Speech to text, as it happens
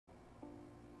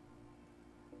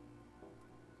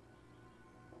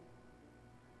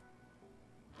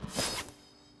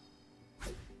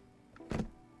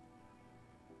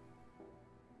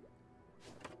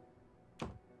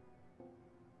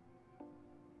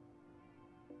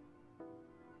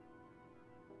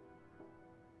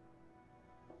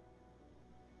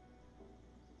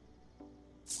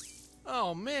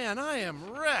Oh man, I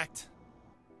am wrecked.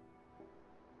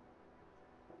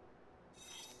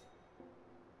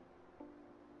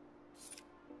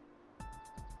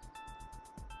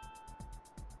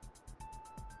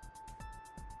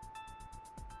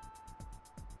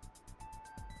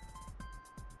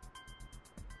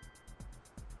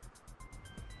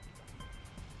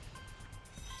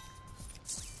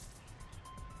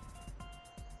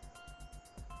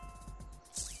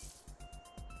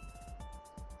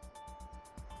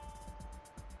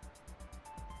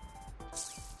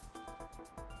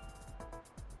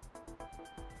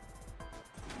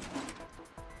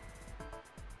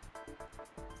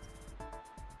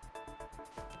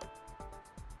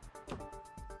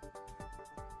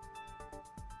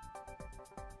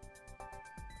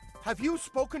 Have you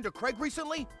spoken to Craig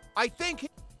recently? I think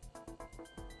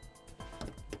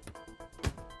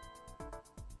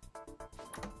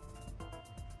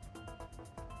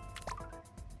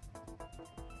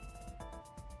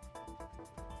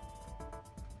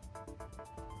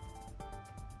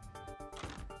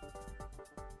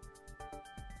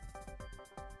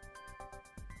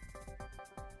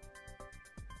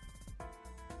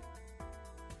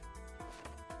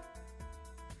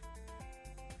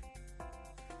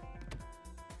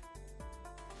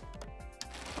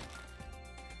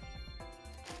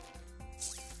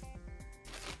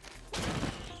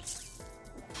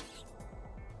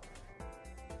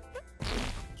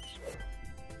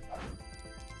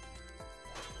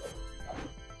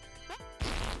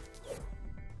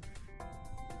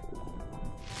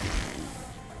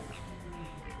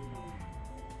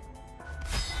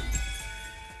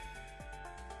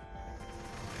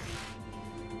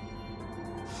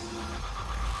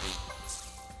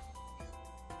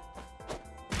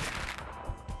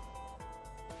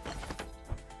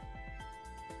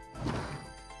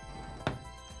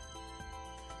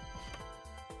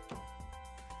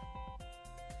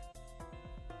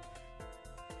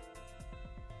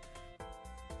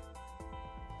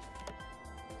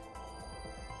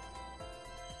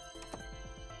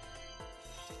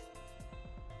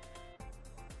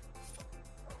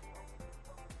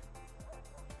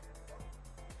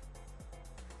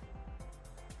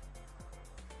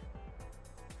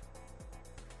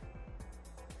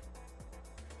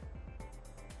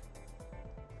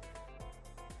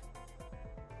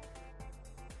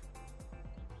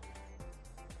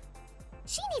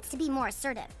She needs to be more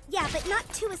assertive. Yeah, but not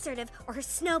too assertive, or her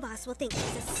snow boss will think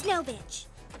she's a snow bitch.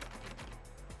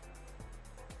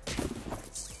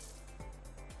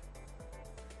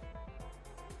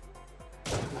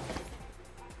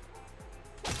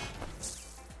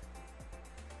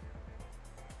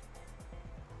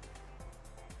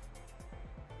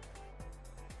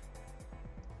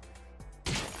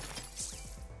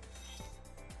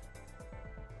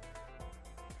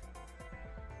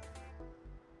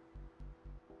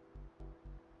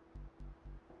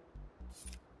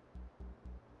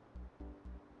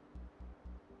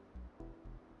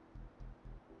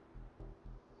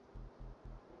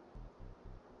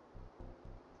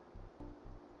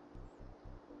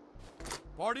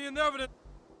 Party in evidence.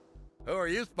 Who are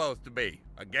you supposed to be?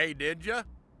 A gay ninja?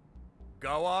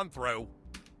 Go on through.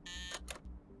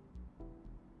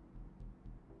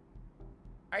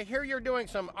 I hear you're doing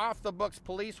some off-the-books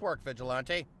police work,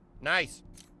 Vigilante. Nice.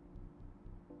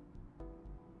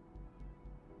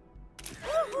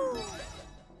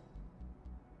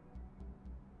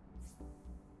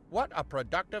 What a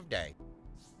productive day.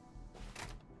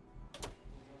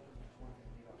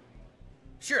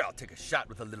 Sure, I'll take a shot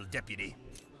with a little deputy.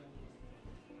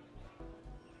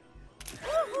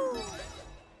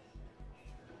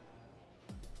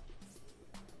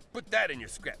 Put that in your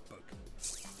scrapbook.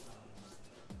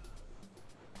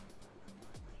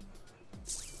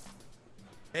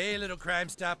 Hey, little Crime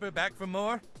Stopper, back for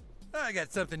more? I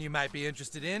got something you might be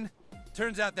interested in.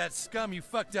 Turns out that scum you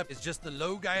fucked up is just the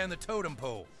low guy on the totem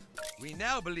pole. We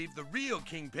now believe the real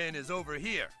kingpin is over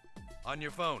here, on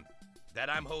your phone, that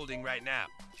I'm holding right now.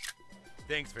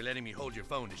 Thanks for letting me hold your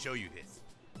phone to show you this.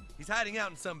 He's hiding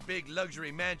out in some big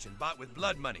luxury mansion bought with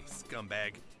blood money,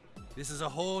 scumbag. This is a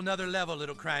whole nother level,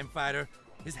 little crime fighter.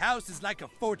 His house is like a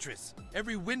fortress.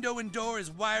 Every window and door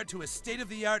is wired to a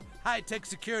state-of-the-art, high-tech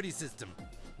security system.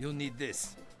 You'll need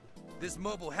this. This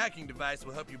mobile hacking device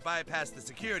will help you bypass the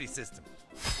security system.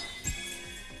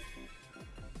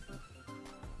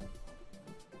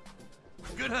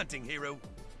 Good hunting, hero.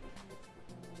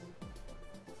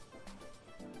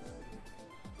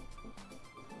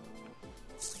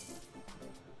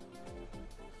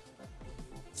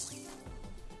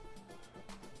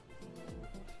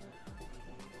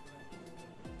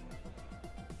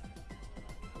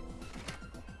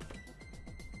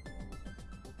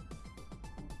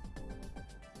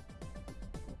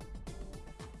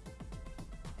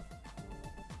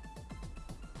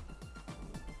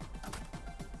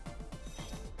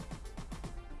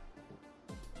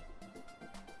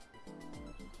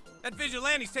 That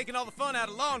vigilante's taking all the fun out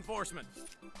of law enforcement.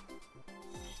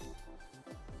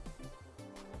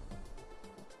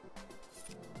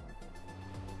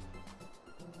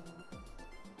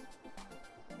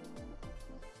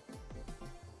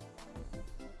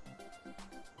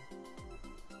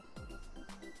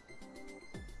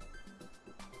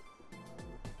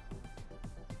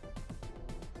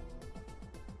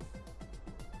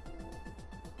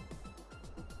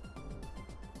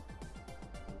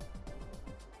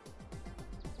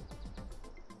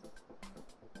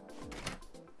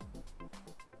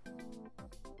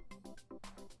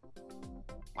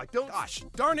 Gosh,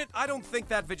 darn it, I don't think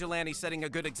that vigilante's setting a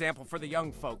good example for the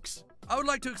young folks. I would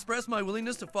like to express my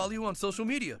willingness to follow you on social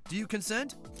media. Do you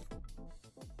consent?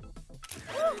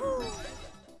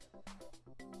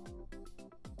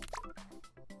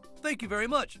 Thank you very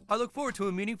much. I look forward to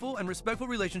a meaningful and respectful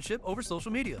relationship over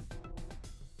social media.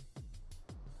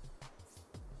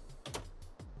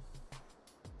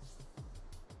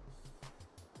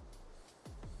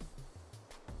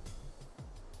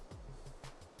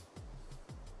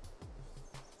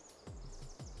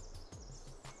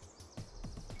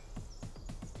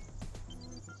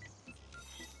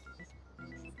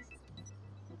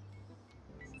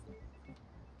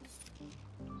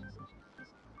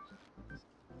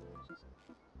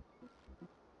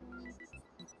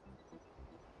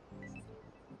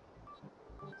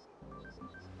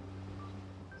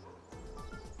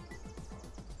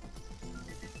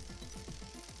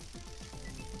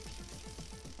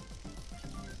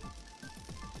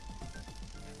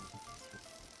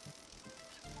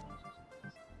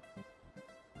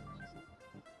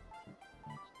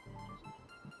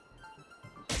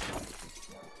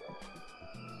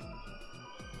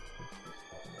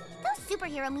 Those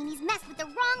superhero meanies mess with the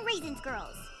wrong Raisins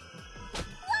girls.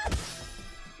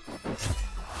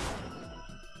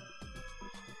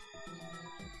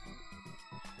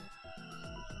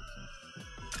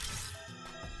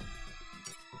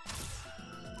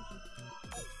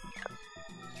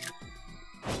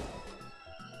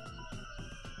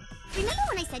 Remember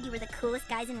when I said you were the coolest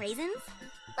guys in Raisins?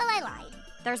 Well, I lied.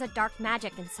 There's a dark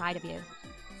magic inside of you.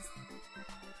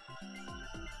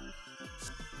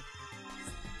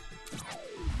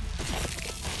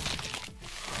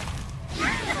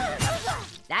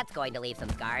 That's going to leave some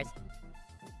scars.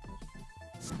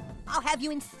 I'll have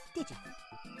you in stitches.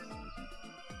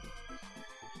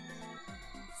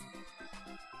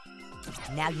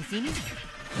 Now you see me?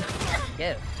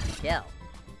 Dude, chill.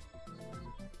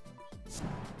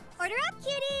 Order up,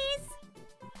 cuties!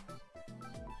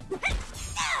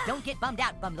 Don't get bummed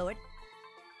out, bumlord.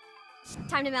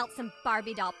 Time to melt some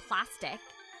Barbie doll plastic.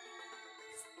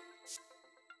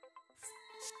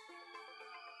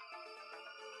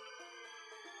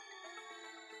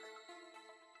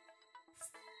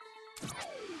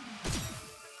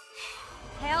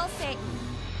 Hail Satan.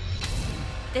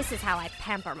 This is how I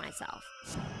pamper myself.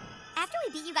 After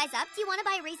we beat you guys up, do you want to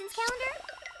buy a Raisins calendar?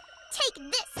 Take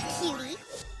this, cutie!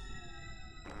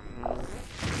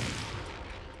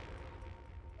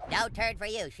 No turn for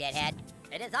you, shithead.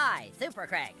 It is I, Super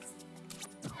Craigs.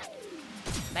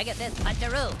 Megafist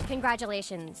Puntaroo.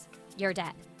 Congratulations, you're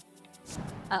dead.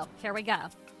 Oh, here we go.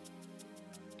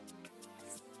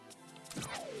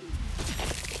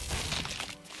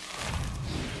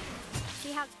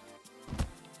 See how...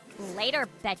 Later,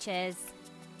 bitches.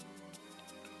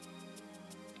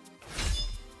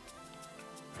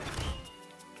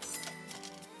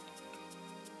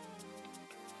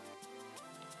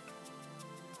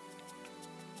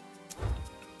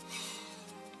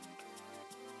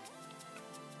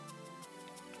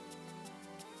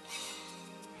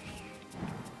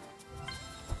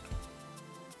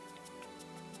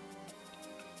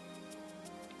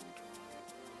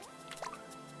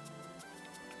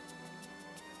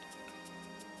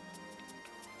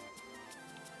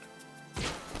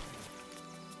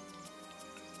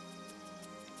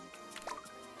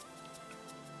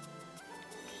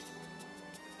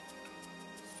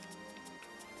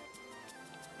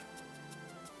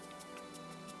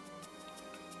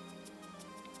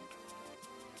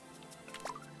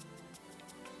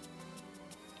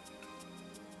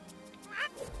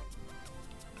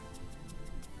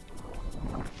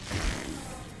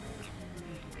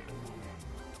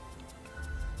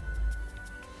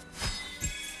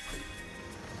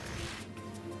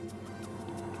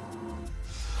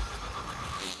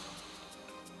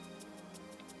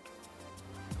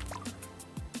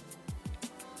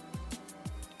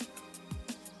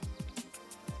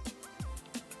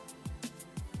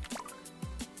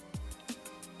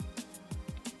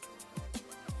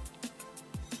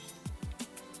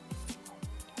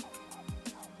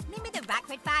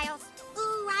 files?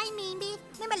 Ooh, I mean me.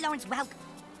 Remember Lawrence Welk?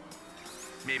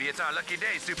 Maybe it's our lucky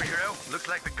day, superhero. Looks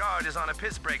like the guard is on a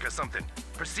piss break or something.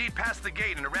 Proceed past the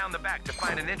gate and around the back to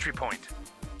find an entry point.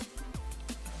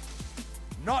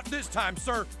 Not this time,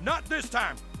 sir. Not this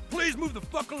time. Please move the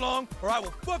fuck along, or I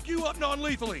will fuck you up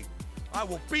non-lethally. I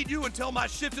will beat you until my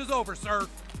shift is over, sir.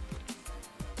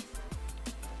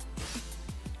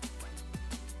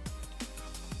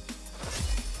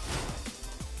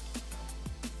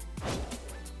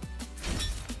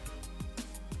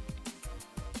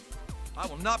 I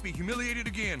will not be humiliated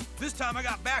again. This time I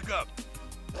got backup.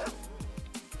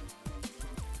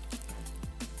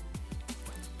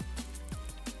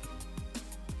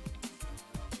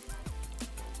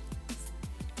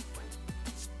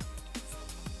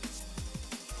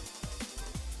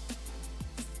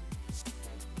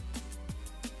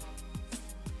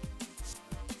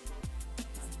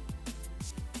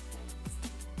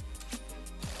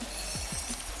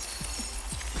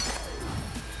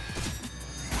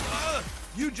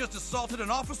 You just assaulted an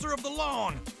officer of the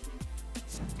lawn!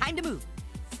 Time to move.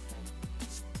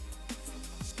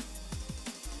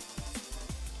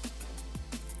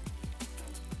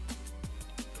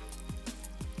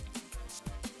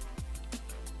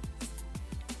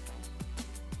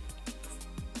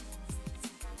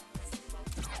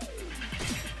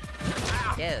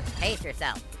 Dude, pace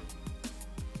yourself.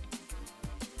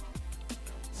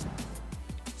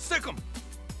 Sick 'em!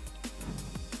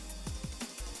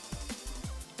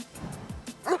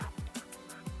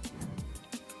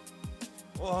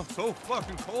 Oh, I'm so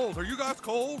fucking cold. Are you guys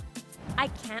cold? I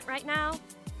can't right now.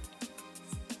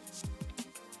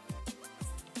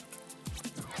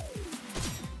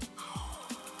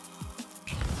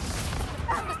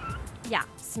 Yeah,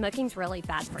 smoking's really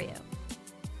bad for you.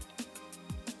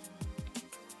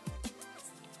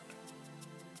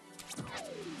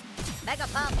 Mega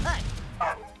pump push.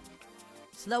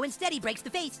 Slow and steady breaks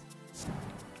the face.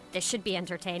 This should be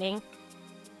entertaining.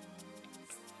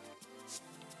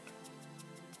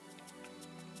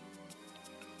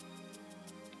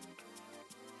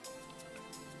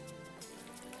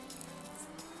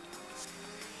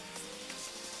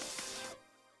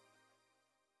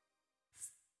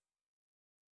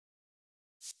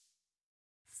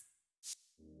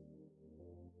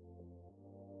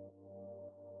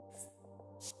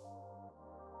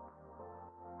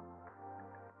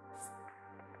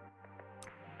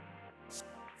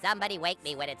 Somebody wake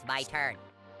me when it's my turn.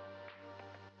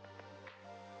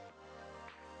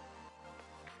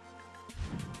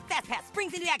 Fast pass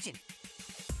springs into action.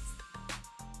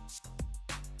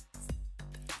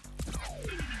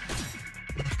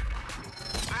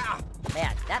 Ow!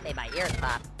 Man, that made my ears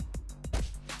pop.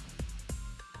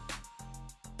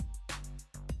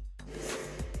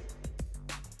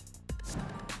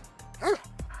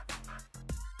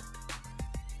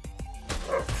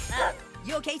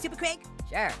 You okay, Super Craig?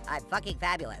 Sure, I'm fucking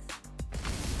fabulous.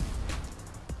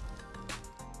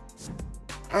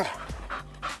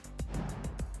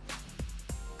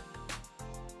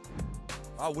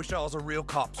 I wish I was a real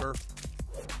cop, sir.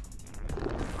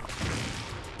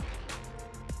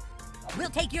 We'll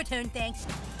take your turn, thanks.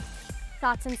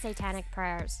 Thoughts and satanic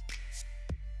prayers.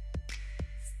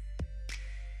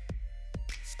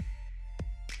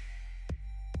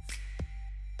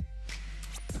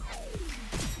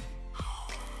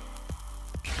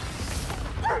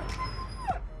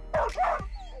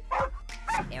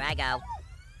 Here I go.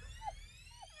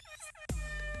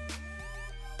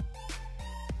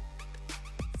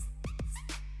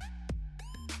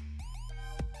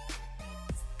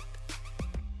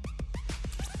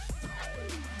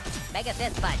 Mega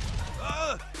fist punch.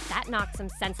 That knocked some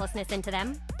senselessness into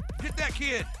them. Hit that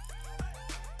kid!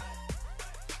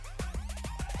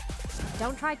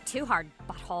 Don't try too hard,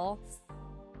 butthole.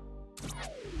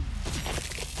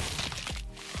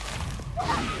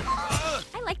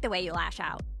 I like the way you lash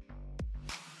out.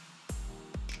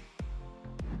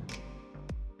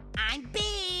 I'm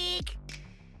big!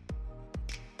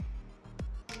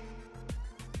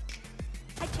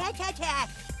 Attack!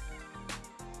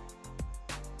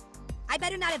 I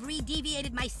better not have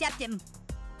re-deviated my septum.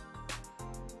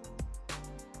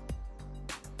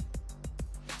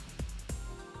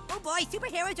 Oh boy,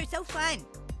 superheroes are so fun!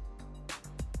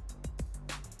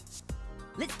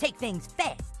 Let's take things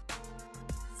fast.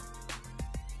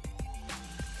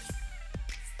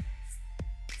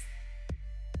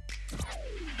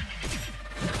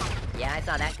 Yeah, I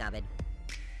saw that coming.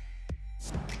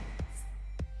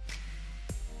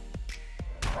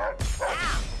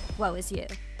 Ow! Woe is you.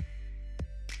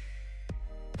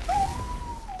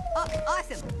 Oh,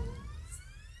 awesome!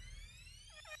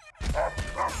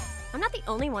 I'm not the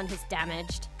only one who's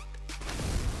damaged.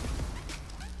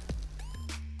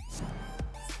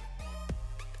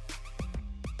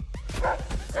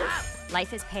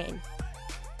 Life is pain.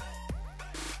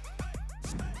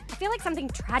 I feel like something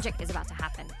tragic is about to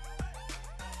happen.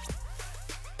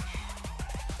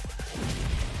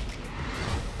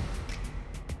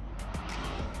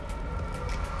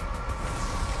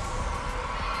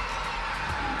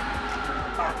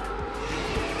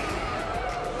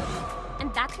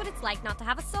 And that's what it's like not to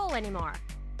have a soul anymore.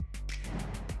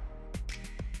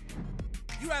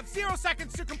 You have 0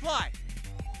 seconds to comply.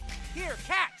 Here,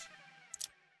 catch!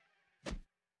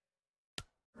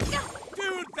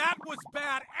 Dude, that was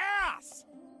badass!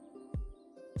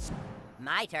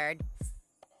 My turn.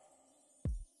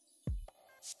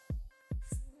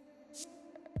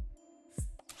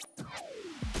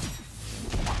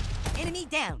 Enemy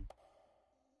down.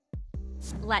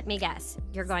 Let me guess,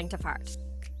 you're going to fart.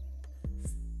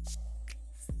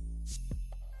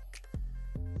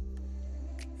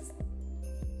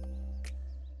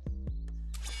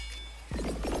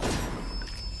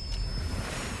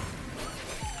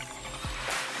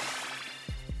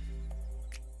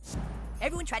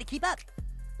 Everyone try to keep up.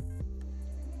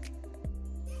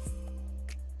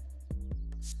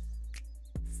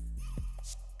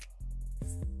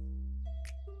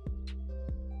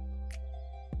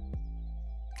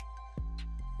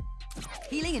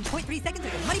 Healing in 0.3 seconds or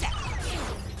your money back.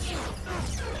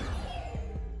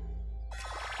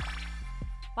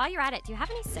 While you're at it, do you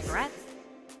have any cigarettes?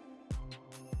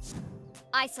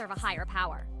 I serve a higher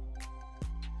power.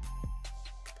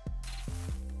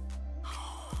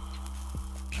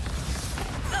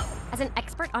 As an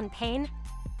expert on pain,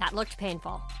 that looked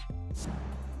painful.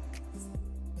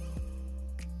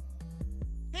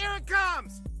 Here it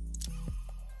comes!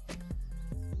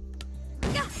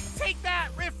 Take that,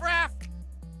 riffraff!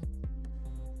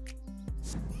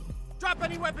 Drop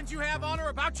any weapons you have on or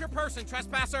about your person,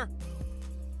 trespasser!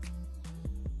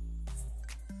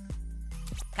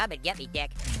 Come and get me,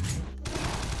 dick.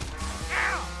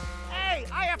 Ow! Hey,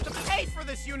 I have to pay for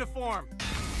this uniform!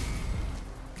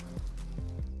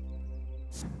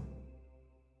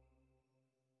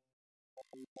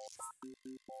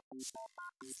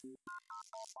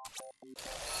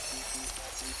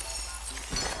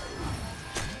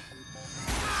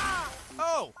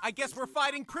 Oh, I guess we're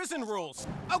fighting prison rules.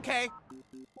 Okay.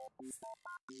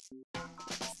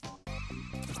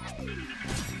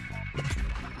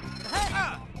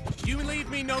 You leave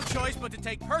me no choice but to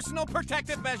take personal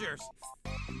protective measures.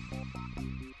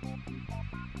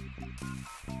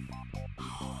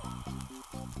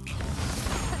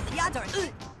 The odds are...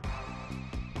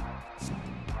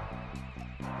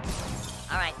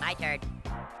 All right, my turn.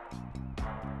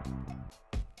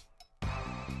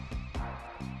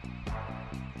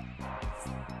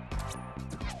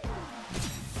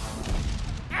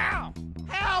 Ow!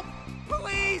 Help!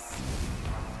 Police!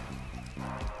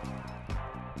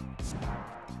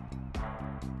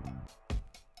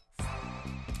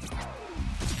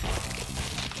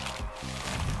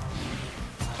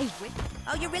 Hey,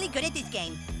 oh, you're really good at this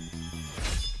game.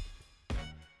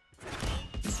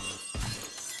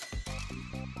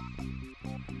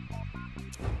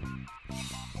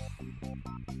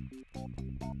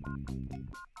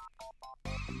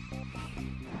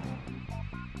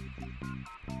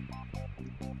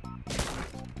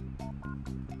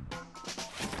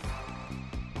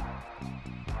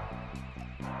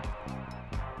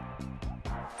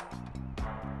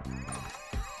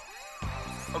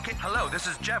 Okay, hello, this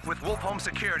is Jeff with Wolf Home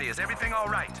Security. Is everything all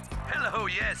right? Hello,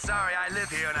 yes, sorry, I live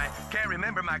here and I can't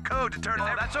remember my code to turn it.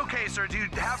 Oh, that's okay, sir. Do you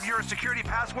have your security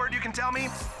password you can tell me?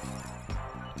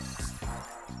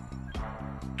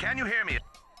 Can you hear me?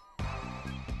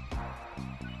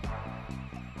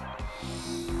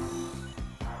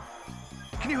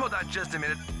 Can you hold on just a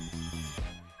minute?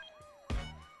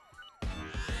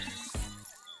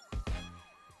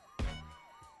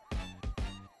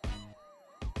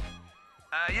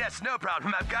 Yes, no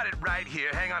problem. I've got it right here.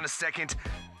 Hang on a second.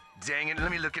 Dang it, let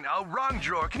me look in. Oh, wrong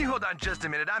drawer. Can you hold on just a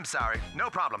minute? I'm sorry. No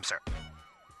problem, sir.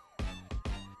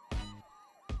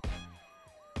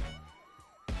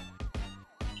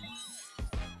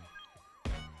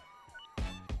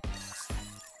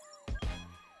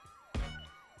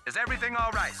 Is everything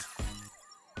all right?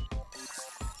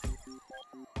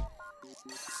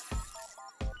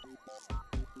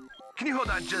 Can you hold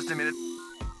on just a minute?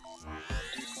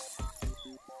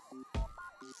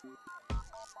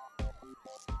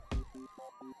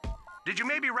 Did you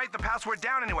maybe write the password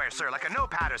down anywhere, sir? Like a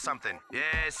notepad or something?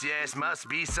 Yes, yes, must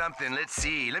be something. Let's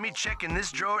see. Let me check in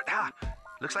this drawer. Ah,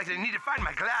 looks like I need to find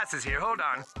my glasses here. Hold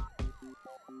on.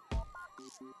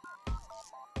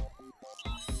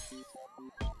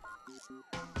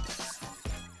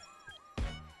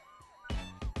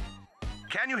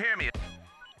 Can you hear me?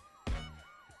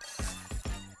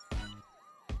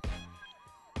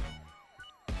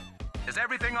 Is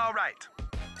everything all right?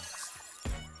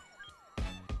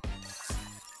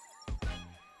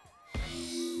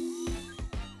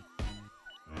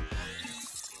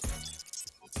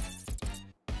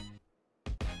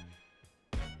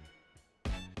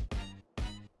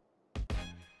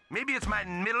 Maybe it's my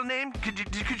middle name? Could you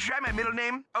try my middle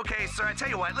name? Okay, sir, I tell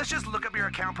you what, let's just look up your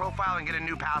account profile and get a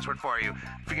new password for you.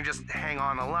 If you can just hang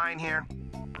on the line here.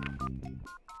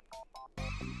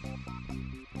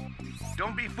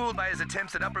 Don't be fooled by his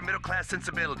attempts at upper middle class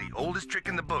sensibility. Oldest trick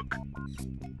in the book.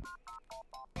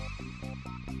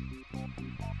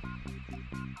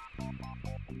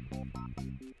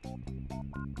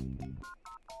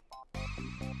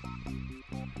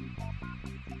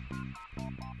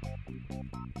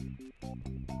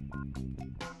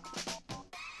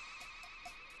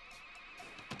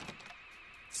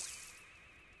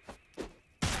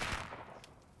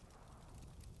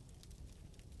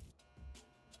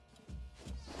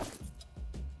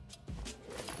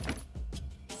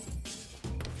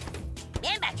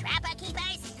 Remember Trapper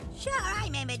Keepers? Sure, I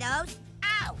remember those.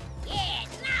 Oh, yeah,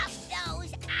 love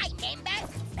those. I remember.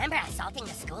 Remember assaulting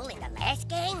the school in the last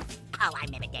game? Oh, I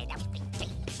remember that. That was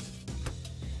ridiculous.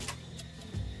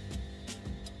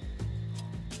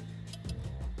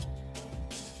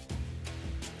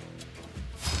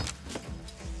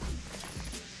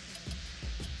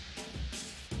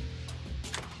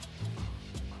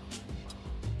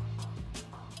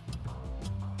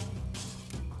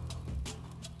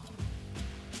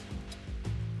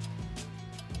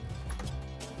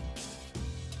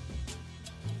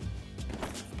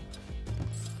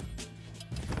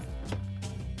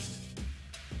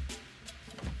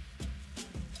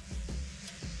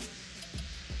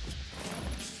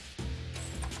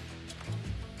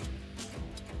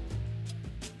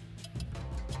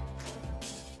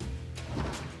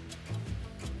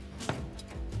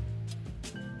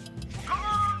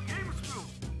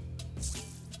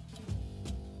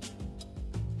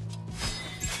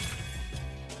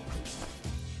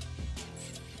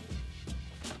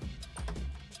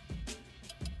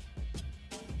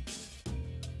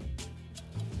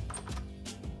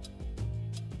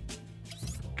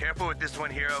 Careful with this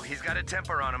one, Hero. He's got a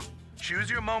temper on him.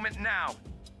 Choose your moment now.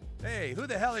 Hey, who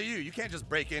the hell are you? You can't just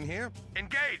break in here.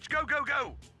 Engage! Go, go,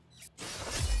 go!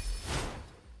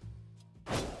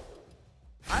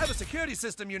 I have a security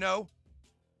system, you know.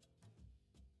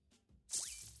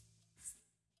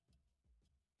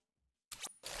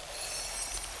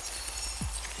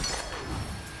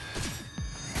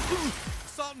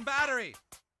 Assault and battery!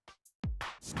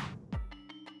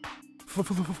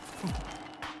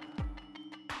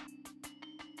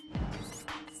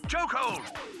 Chokehold!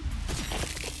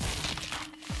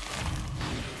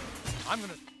 I'm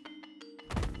gonna...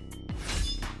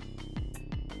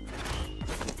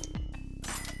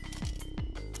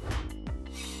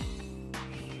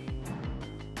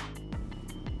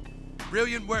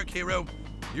 Brilliant work, Hero.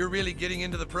 You're really getting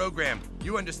into the program.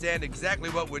 You understand exactly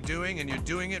what we're doing, and you're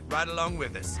doing it right along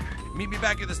with us. Meet me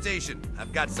back at the station.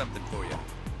 I've got something for you.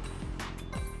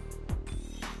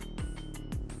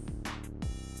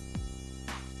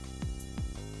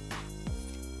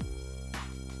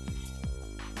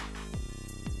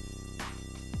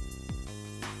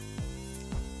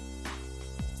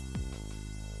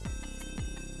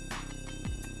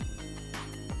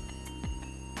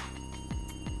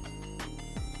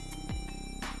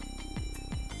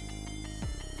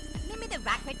 Remember the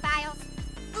Rockford Files?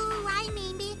 Ooh, I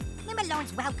maybe. Remember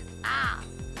Lawrence Welk? Ah,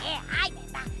 yeah, I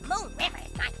remember. Moon River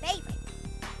is my favorite.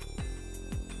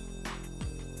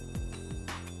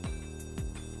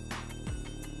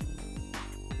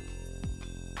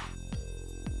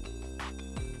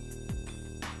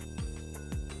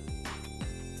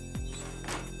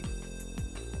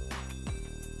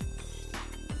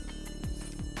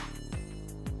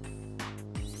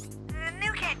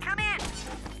 New kid, come in.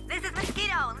 This is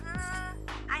Mosquito.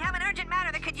 I have an urgent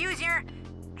matter that could use your...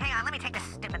 Hang on, let me take this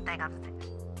stupid thing off.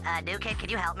 New kid, can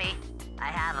you help me? I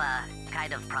have a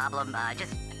kind of problem.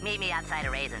 Just meet me outside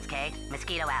of Raisins, okay?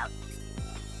 Mosquito out.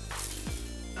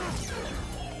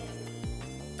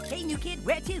 Hey, new kid,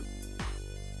 where to?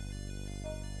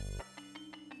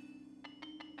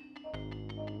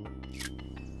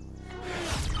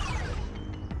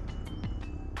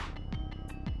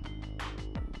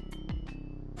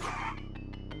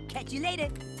 Catch you later.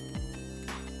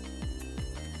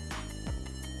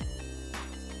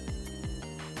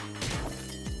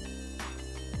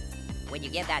 When you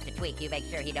give that to Tweak, you make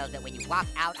sure he knows that when you walk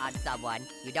out on someone,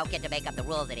 you don't get to make up the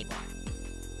rules anymore.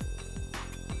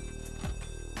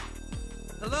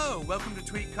 Hello, welcome to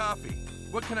Tweak Coffee.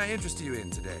 What can I interest you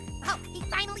in today? Oh, he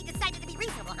finally decided to be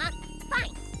reasonable, huh?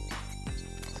 Fine.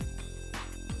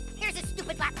 Here's his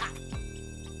stupid laptop.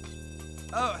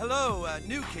 Oh, hello,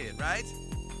 new kid, right?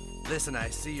 Listen, I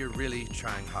see you're really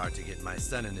trying hard to get my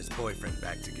son and his boyfriend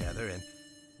back together, and,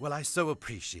 well, I so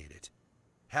appreciate it.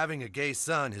 Having a gay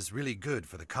son is really good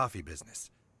for the coffee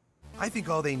business. I think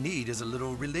all they need is a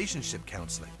little relationship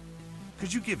counseling.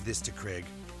 Could you give this to Craig?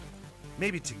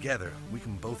 Maybe together we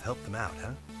can both help them out,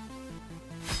 huh?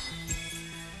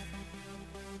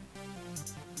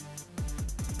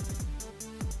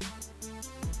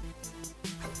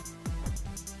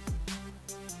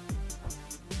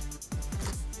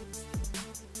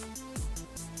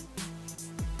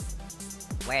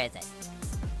 Where is it?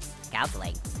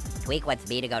 Counseling? Tweak wants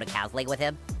me to go to counseling with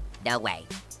him? No way.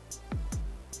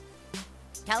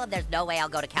 Tell him there's no way I'll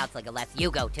go to counseling unless you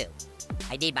go too.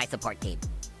 I need my support team.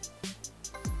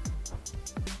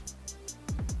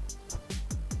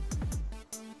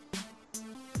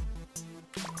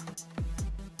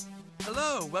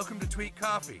 Hello, welcome to Tweak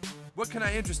Coffee. What can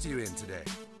I interest you in today?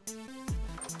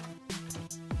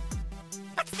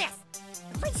 What's this?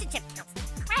 Relationship counseling?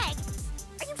 Craig?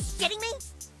 Are you shitting me?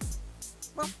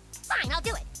 Well, fine, I'll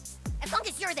do it. As long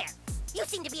as you're there. You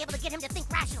seem to be able to get him to think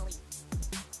rationally.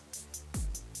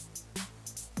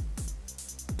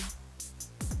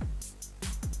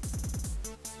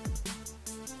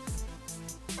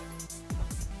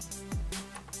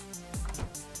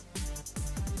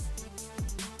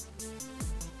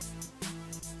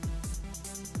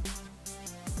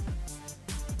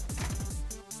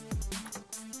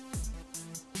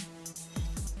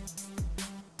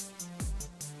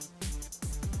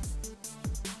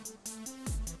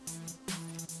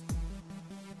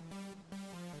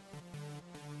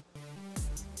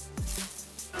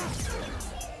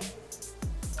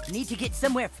 Need to get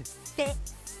somewhere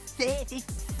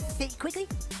quickly?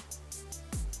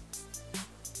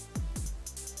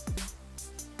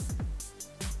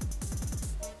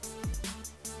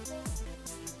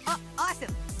 Oh,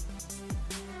 awesome!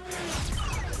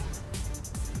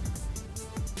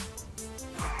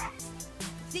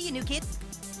 See you, new kid.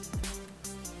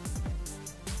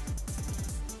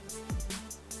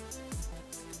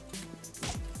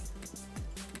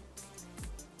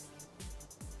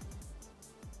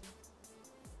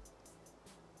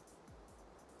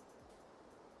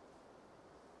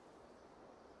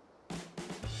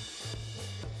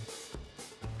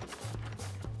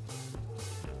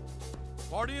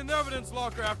 Party in the evidence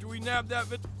locker after we nab that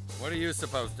What are you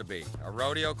supposed to be? A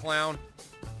rodeo clown?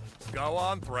 Go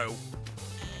on through.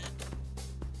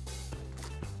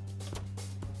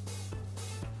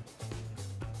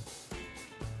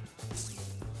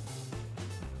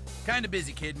 Kinda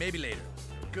busy, kid. Maybe later.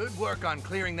 Good work on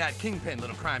clearing that kingpin,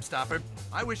 little crime stopper.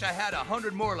 I wish I had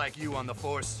 100 more like you on the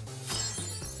force.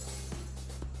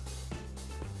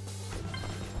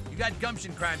 You got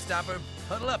gumption, crime stopper.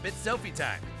 Huddle up, it's selfie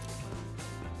time.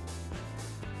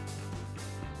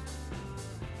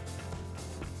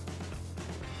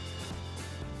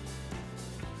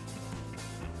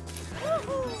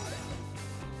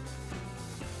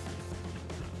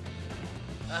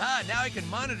 Aha, now I can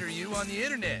monitor you on the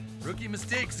internet. Rookie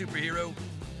mistake, superhero.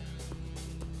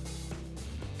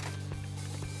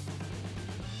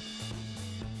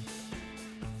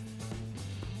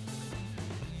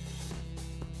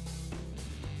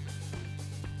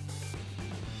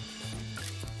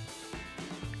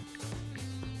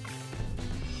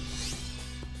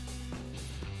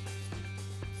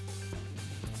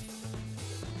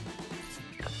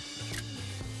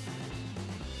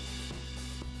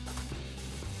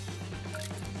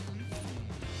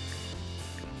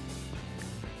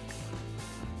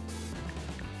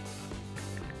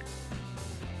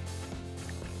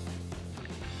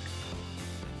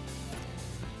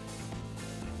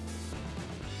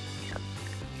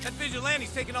 That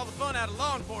vigilante's taking all the fun out of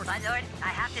law enforcement. My lord, I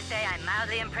have to say I'm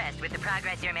mildly impressed with the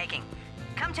progress you're making.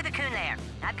 Come to the coon lair.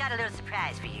 I've got a little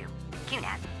surprise for you. Coon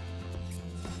hat.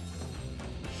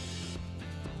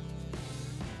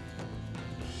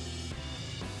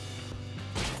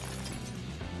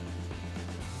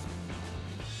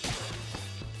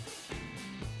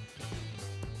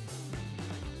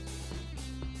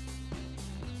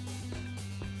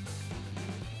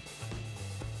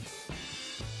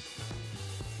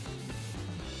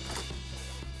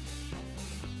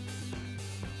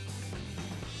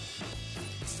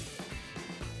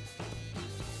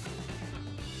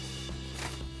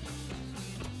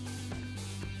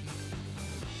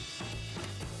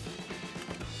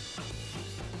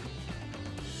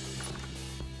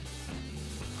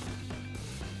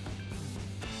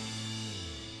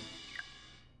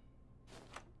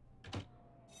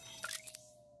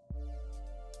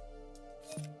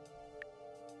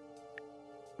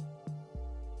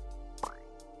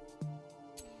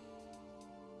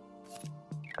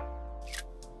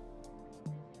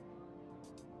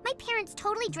 parents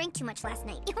totally drank too much last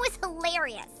night. It was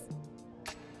hilarious.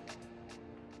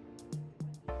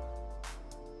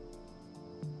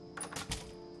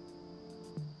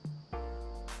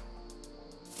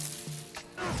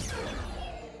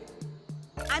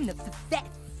 I'm the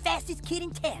fastest kid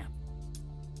in town.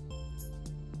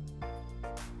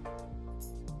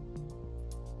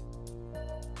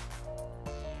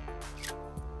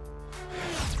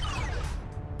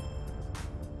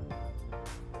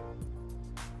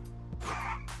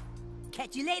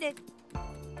 Catch you later.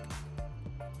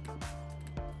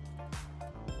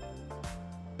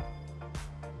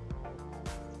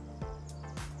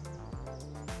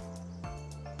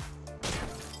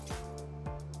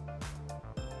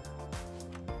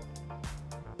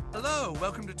 Hello,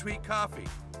 welcome to Tweet Coffee.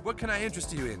 What can I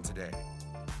interest you in today?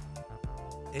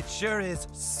 It sure is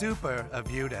super of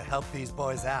you to help these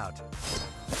boys out.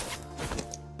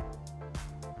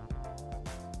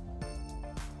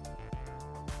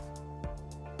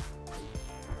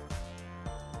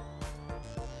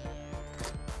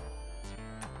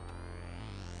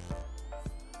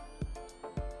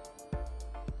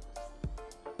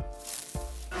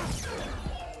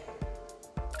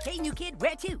 Hey, new kid,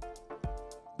 where to?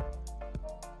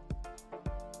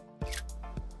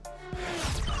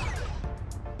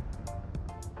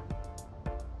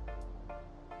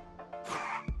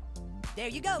 There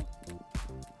you go.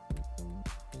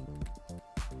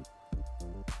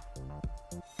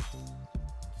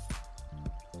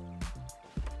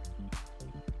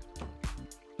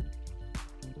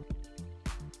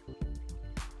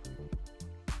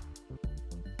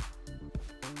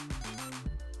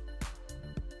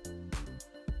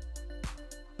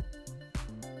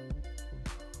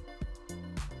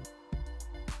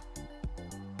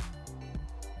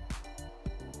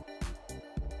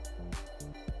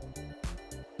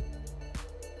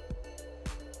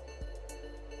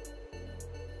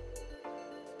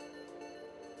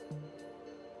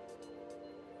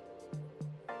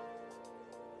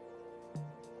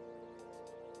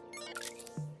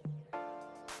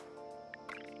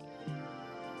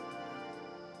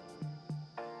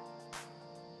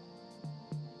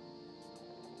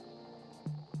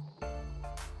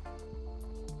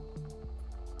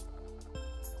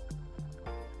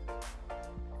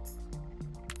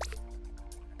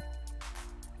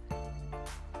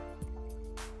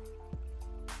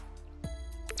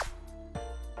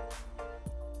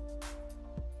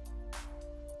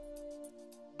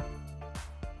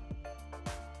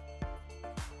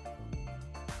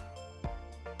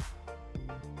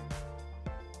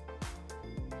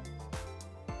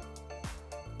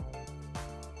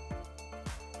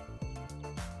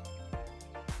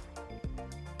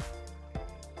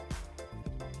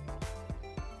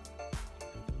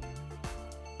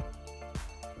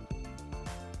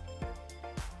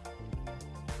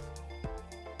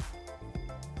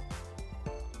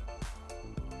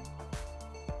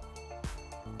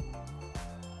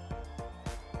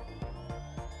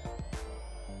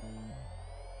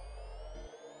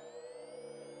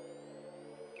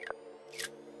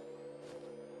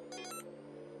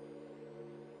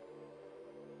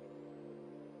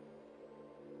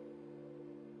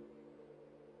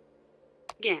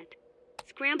 Get.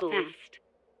 Scramble fast.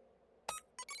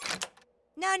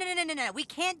 No. We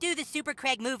can't do the Super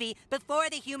Craig movie before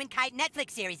the Human Kite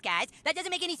Netflix series, guys. That doesn't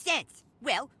make any sense.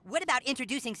 Well, what about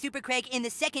introducing Super Craig in the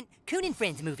second Coon and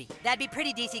Friends movie? That'd be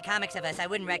pretty DC Comics of us. I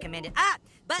wouldn't recommend it. Ah!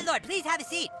 Buttlord, please have a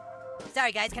seat.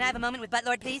 Sorry, guys. Can I have a moment with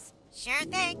Buttlord, please? Sure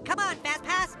thing. Come on, Fast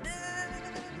Pass.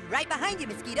 Right behind you,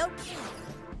 Mosquito.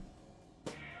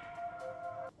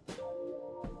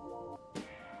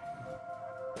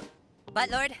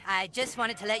 Buttlord, I just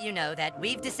wanted to let you know that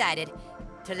we've decided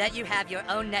to let you have your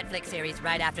own Netflix series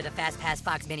right after the Fast Pass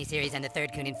Fox miniseries and the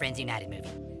third Coon and Friends United movie.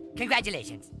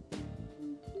 Congratulations.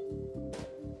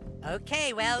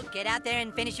 Okay, well, get out there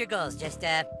and finish your goals. Just,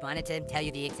 wanted to tell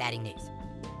you the exciting news.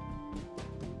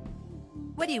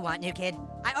 What do you want, new kid?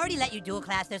 I already let you dual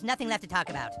class. There's nothing left to talk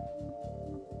about.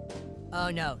 Oh,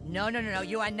 no. No.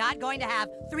 You are not going to have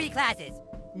 3 classes.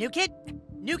 New kid,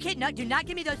 no, do not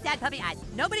give me those sad puppy eyes.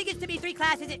 Nobody gets to be 3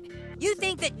 classes. You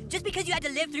think that just because you had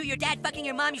to live through your dad fucking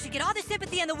your mom, you should get all the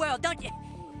sympathy in the world, don't you?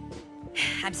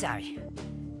 I'm sorry.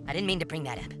 I didn't mean to bring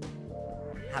that up.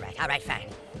 All right, fine.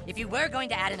 If you were going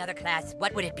to add another class,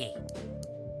 what would it be?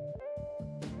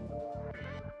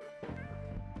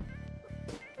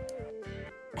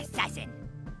 Assassin.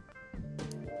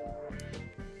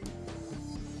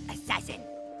 Assassin.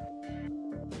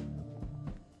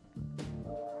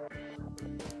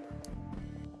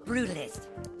 Brutalist.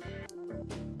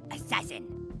 Assassin.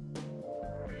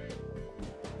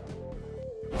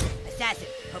 Assassin.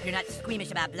 Hope you're not squeamish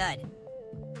about blood.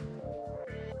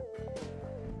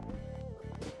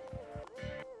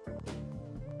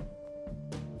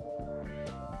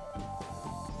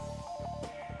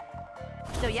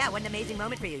 So yeah, what an amazing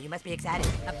moment for you. You must be excited.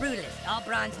 A brutalist, all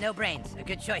bronze, no brains. A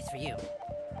good choice for you.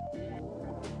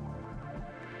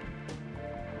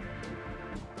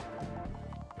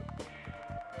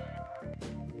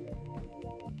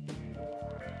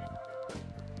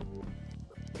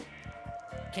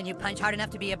 Can you punch hard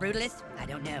enough to be a brutalist? I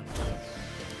don't know.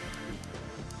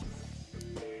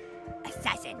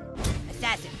 Assassin.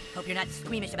 Assassin. Hope you're not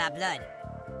squeamish about blood.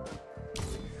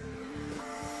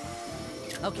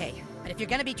 Okay, but if you're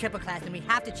gonna be triple class, then we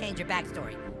have to change your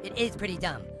backstory. It is pretty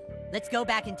dumb. Let's go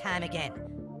back in time again.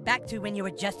 Back to when you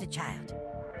were just a child.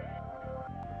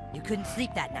 You couldn't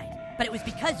sleep that night, but it was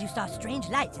because you saw strange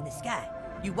lights in the sky.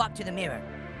 You walked to the mirror.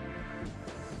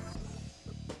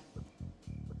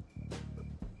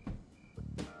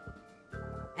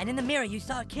 And in the mirror, you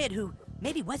saw a kid who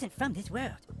maybe wasn't from this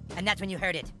world. And that's when you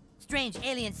heard it. Strange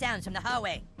alien sounds from the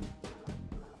hallway.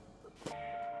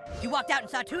 You walked out and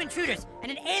saw 2 intruders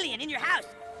and an alien in your house.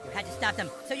 You had to stop them,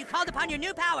 so you called upon your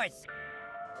new powers.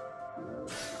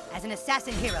 As an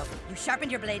assassin hero, you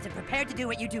sharpened your blades and prepared to do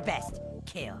what you do best.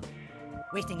 Kill.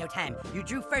 Wasting no time, you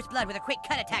drew first blood with a quick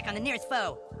cut attack on the nearest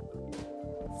foe.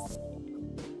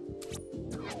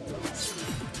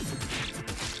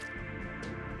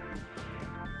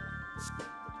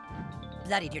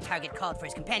 Bloodied, your target called for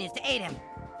his companions to aid him.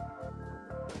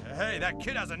 Hey, that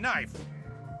kid has a knife.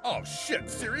 Oh shit,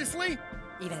 seriously?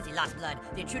 Even as he lost blood,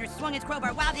 the intruder swung his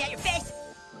crowbar wildly at your face.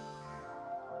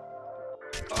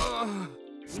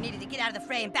 You needed to get out of the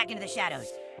fray and back into the shadows.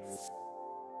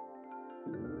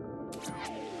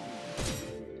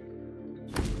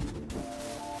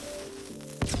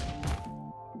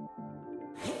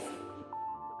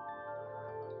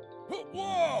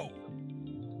 Whoa!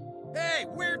 Hey,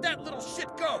 where'd that little shit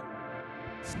go?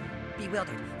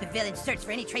 Bewildered, the villain searched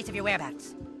for any trace of your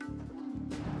whereabouts.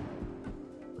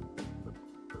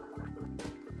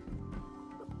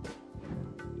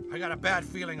 I got a bad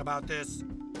feeling about this.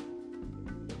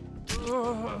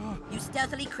 You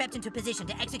stealthily crept into position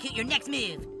to execute your next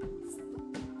move.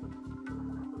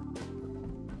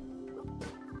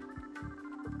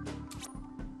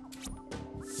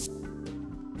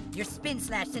 Your spin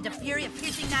slash sent a fury of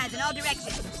piercing knives in all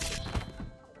directions.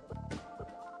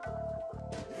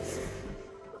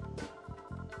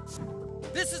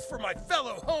 This is for my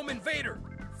fellow home invader!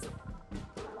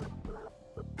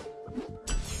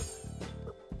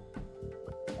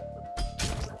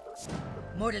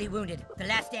 Mortally wounded, the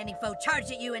last standing foe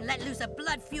charged at you and let loose a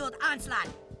blood-fueled onslaught.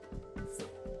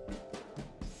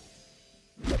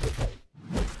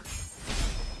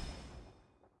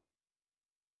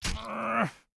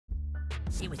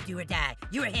 It was do or die.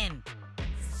 You or him.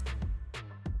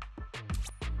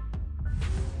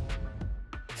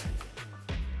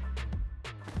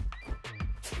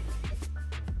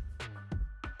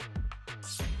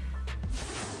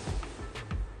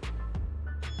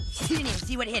 You didn't even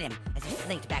see what hit him as he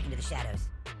slinked back into the shadows.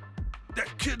 That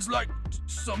kid's like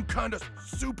some kind of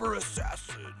super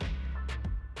assassin.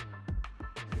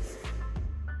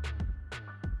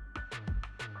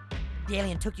 The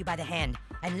alien took you by the hand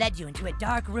and led you into a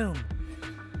dark room.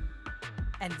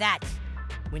 And that's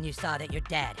when you saw that your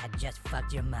dad had just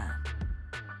fucked your mom.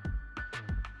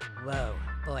 Whoa,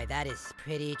 boy, that is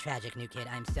pretty tragic, new kid.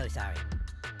 I'm so sorry.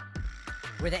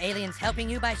 Were the aliens helping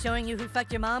you by showing you who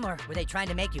fucked your mom, or were they trying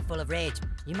to make you full of rage?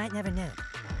 You might never know.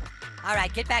 All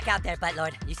right, get back out there,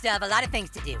 Buttlord. You still have a lot of things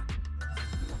to do.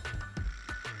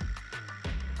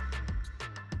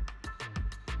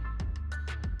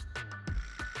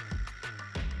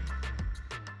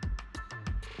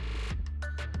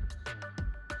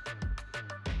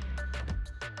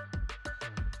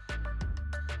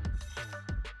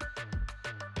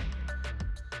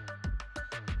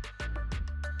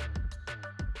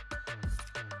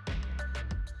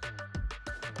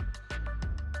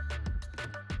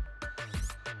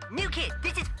 New kid,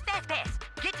 this is Fast Pass.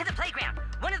 Get to the playground.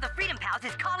 One of the Freedom Pals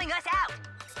is calling us out.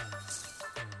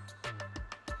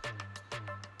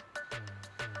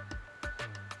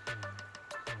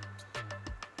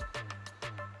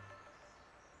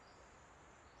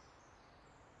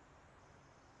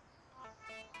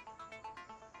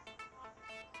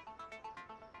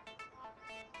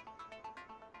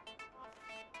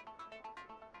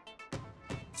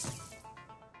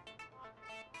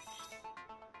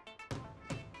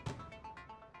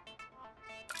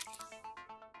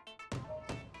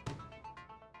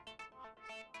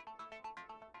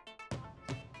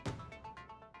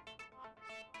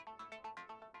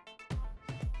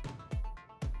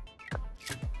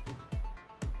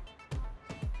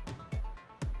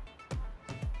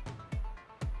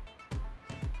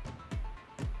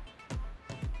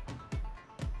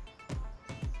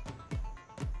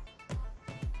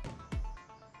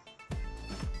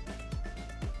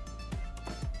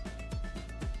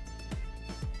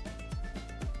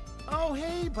 Oh,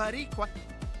 hey, buddy.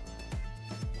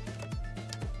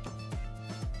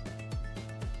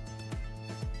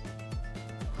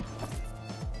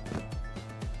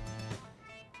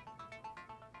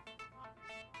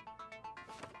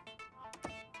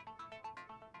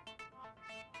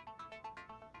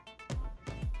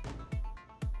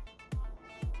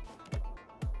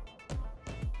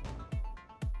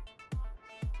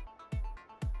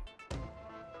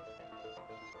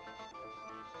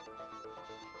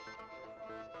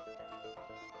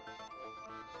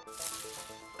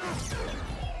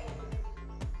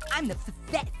 I'm the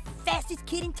fastest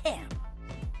kid in town.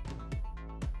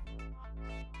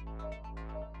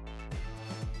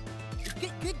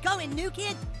 Good going, new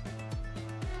kid.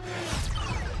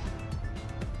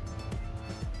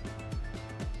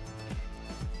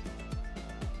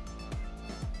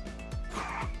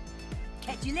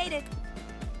 Catch you later.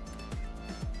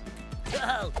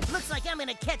 Oh, looks like I'm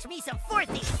gonna catch me some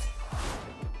fourthies.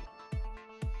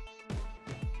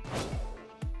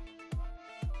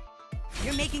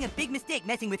 You're making a big mistake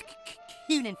messing with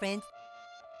Kuhn and friends.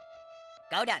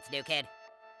 Go nuts, new kid.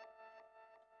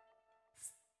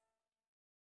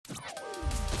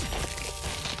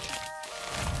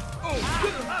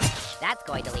 That's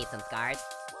going to leave some scars.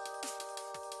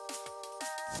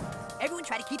 Everyone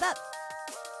try to keep up.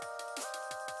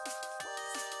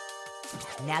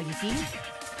 Now you see me?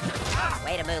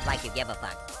 Way to move like you give a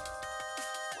fuck.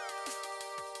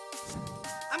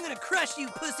 I'm gonna crush you,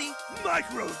 pussy!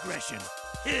 Microaggression!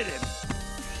 Hit him!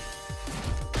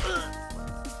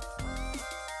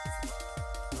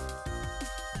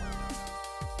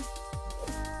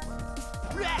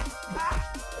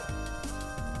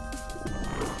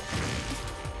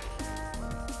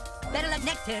 Better luck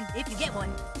next turn, if you get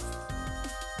one.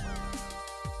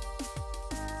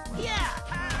 Yeah!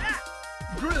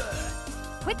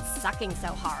 Quit sucking so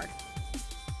hard.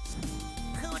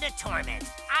 Who to torment?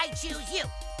 I choose you!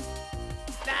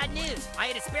 Bad news! I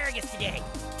ate asparagus today.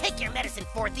 Take your medicine,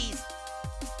 fourthies!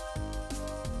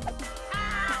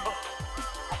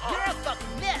 You're a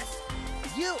fucking mess!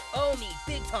 You owe me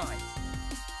big time!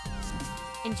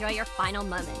 Enjoy your final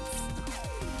moments.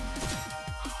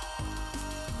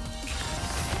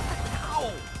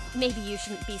 Ow! Maybe you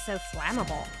shouldn't be so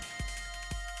flammable.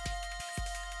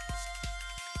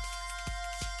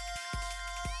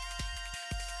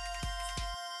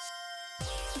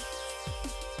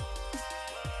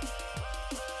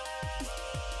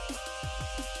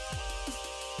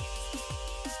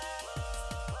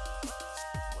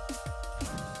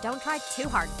 Don't try too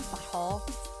hard, butthole.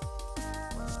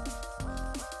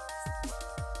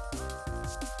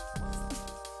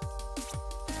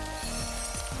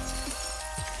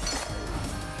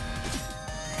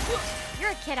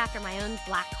 You're a kid after my own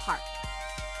black heart.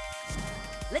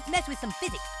 Let's mess with some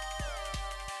physics.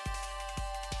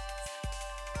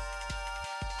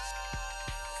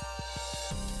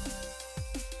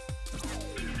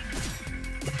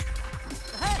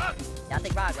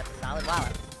 Nothing wrong with a solid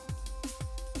wallet.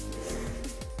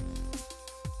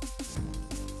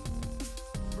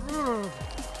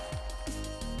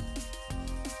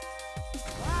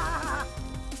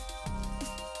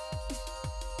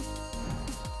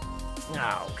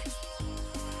 No.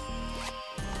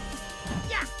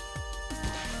 Yeah.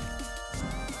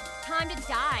 Time to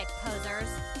die, posers.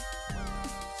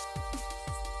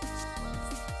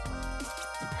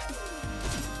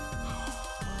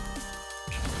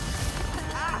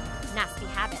 Nasty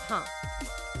habit, huh?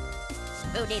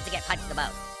 Who needs to get punched the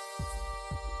most?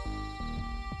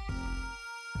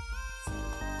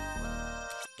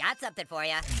 Got something for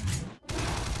you.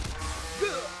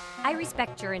 I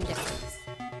respect your indifference.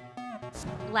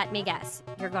 Let me guess,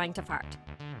 you're going to fart.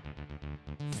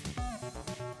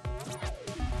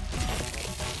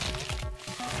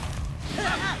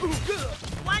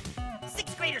 What?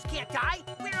 Sixth graders can't die?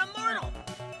 We're immortal!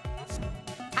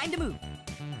 Time to move.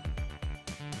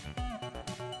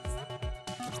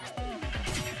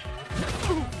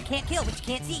 You can't kill what you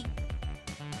can't see.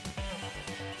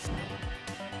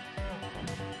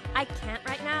 I can't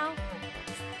right now.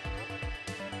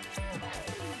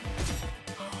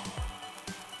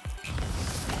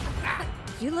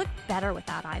 You look better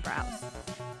without eyebrows.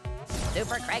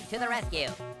 Super Craig to the rescue.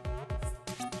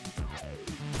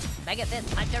 Mega Fist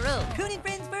Puncheroo. Coon and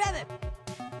friends forever.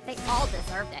 They all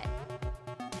deserved it.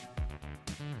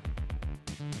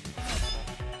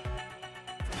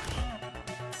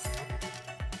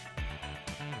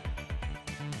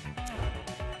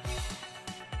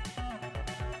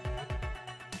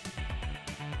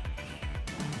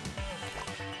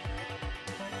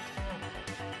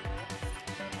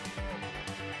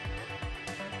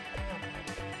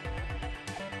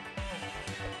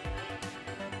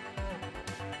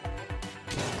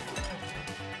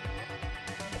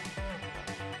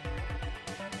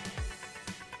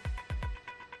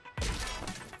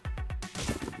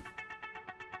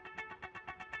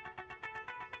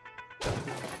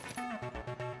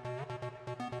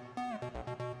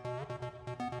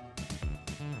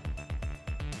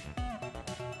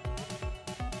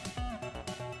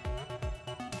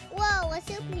 Whoa, a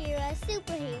superhero, a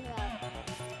superhero.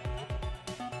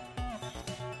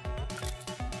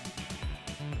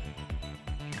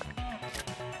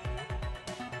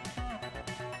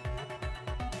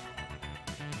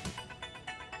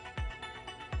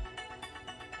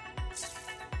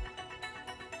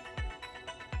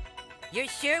 You're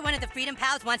sure one of the Freedom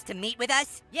Pals wants to meet with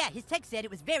us? Yeah, his text said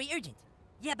it was very urgent.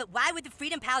 Yeah, but why would the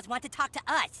Freedom Pals want to talk to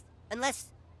us?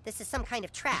 Unless this is some kind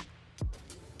of trap.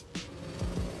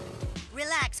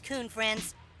 Relax, coon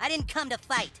friends. I didn't come to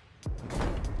fight.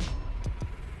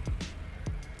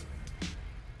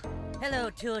 Hello,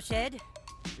 Toolshed.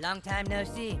 Long time no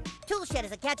see. Toolshed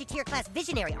is a Gadgeteer class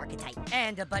visionary archetype.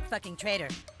 And a butt-fucking traitor.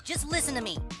 Just listen to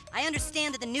me. I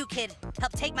understand that the new kid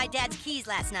helped take my dad's keys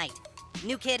last night.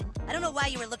 New kid, I don't know why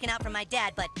you were looking out for my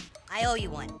dad, but I owe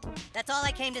you one. That's all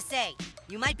I came to say.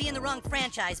 You might be in the wrong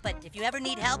franchise, but if you ever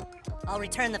need help, I'll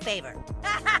return the favor.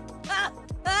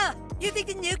 You think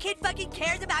the new kid fucking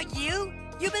cares about you?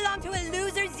 You belong to a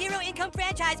loser, zero-income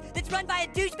franchise that's run by a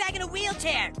douchebag in a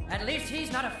wheelchair. At least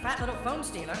he's not a fat little phone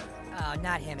stealer. Oh,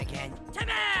 not him again.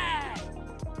 Timmy!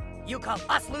 You call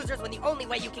us losers when the only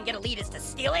way you can get a lead is to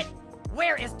steal it?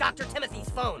 Where is Dr. Timothy's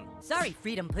phone? Sorry,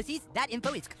 Freedom Pussies. That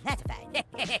info is classified.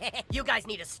 You guys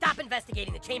need to stop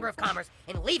investigating the Chamber of Commerce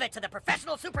and leave it to the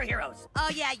professional superheroes. Oh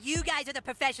yeah, you guys are the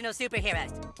professional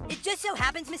superheroes. It just so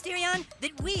happens, Mysterion,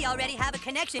 that we already have a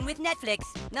connection with Netflix.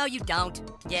 No, you don't.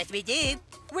 Yes, we do.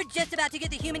 We're just about to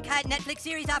get the Humankind Netflix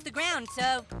series off the ground,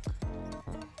 so...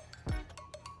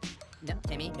 No,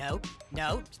 Timmy, no.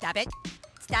 No, stop it.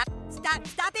 Stop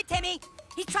it, Timmy!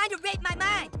 He's trying to rape my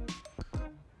mind!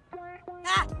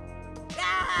 Ah!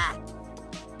 Ah!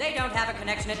 They don't have a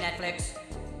connection at Netflix.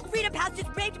 Freedom Pals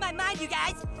just raped my mind, you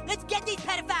guys! Let's get these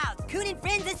pedophiles! Coon and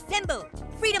Friends assemble!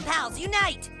 Freedom Pals,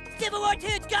 unite! Civil War II,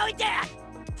 it's going down!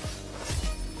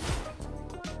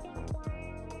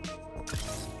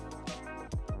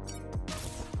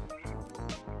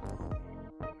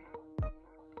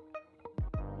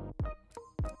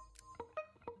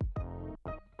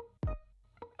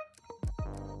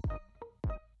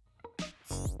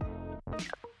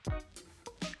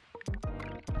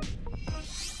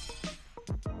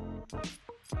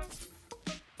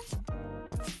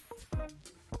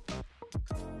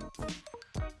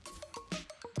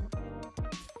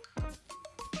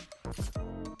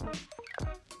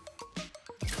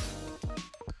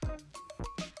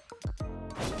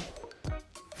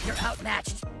 You're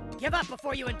outmatched. Give up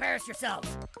before you embarrass yourselves.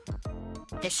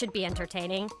 This should be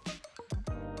entertaining.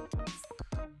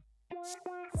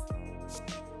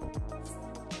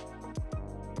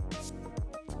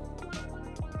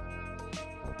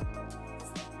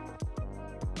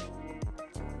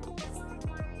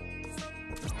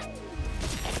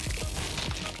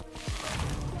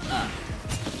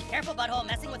 Careful, butthole.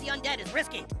 Messing with the undead is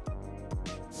risky.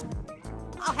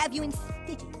 I'll have you in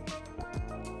stitches.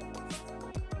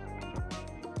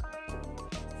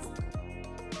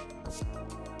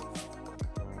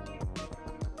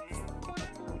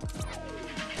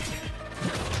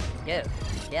 Dude,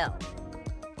 chill.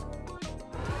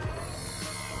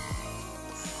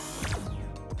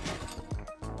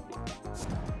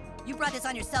 You brought this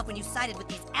on yourself when you sided with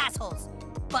these assholes,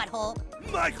 butthole.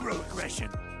 Microaggression.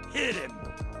 Hit him.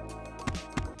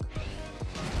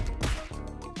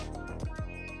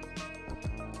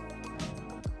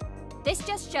 This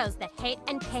just shows that hate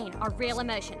and pain are real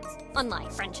emotions,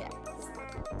 unlike friendship.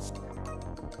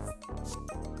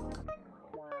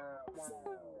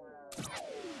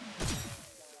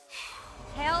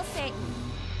 Hail Satan.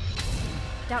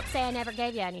 Don't say I never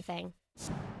gave you anything.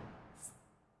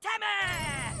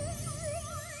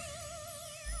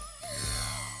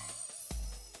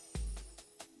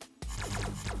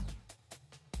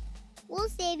 We'll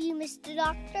save you, Mr.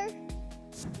 Doctor.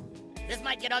 This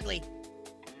might get ugly.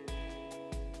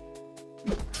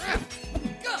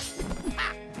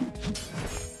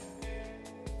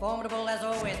 Formidable as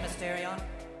always, Mysterion.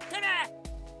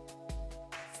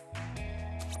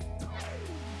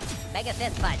 Mega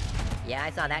fist punch. Yeah,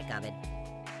 I saw that coming.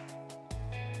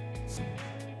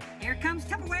 Here comes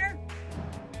Tupperware.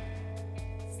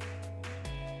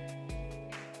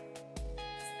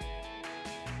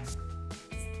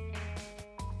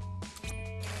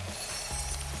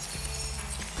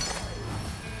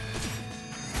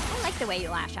 I like the way you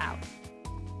lash out.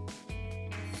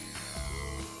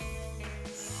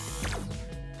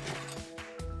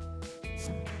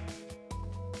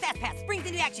 Fast Pass springs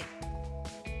into action.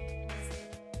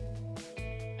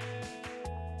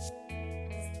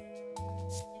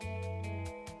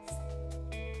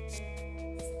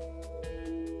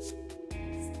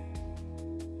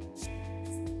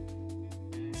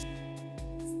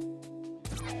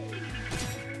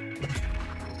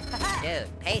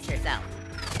 Dude, pace yourself.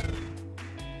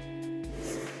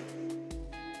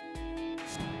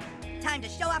 Time to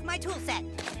show off my tool set.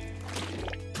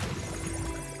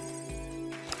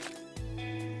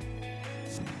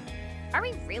 Are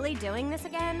we really doing this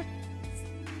again?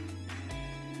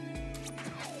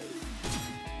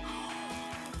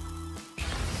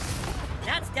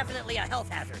 That's definitely a health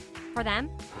hazard. For them?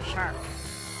 Sure.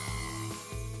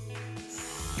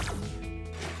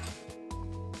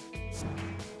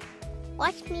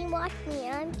 Watch me,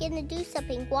 I'm gonna do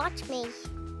something. Watch me.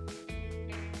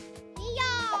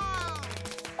 Yeah!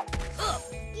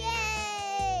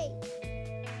 Yay!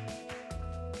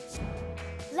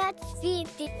 Let's feed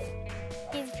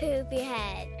his poopy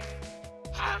head.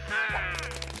 Huh?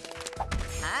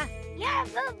 Yeah,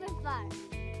 poopy fun.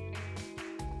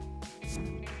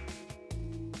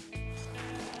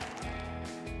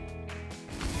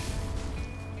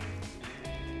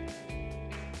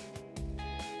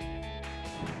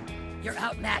 You're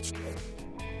outmatched.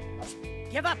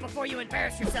 Give up before you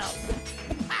embarrass yourself.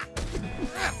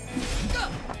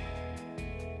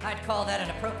 I'd call that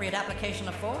an appropriate application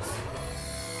of force.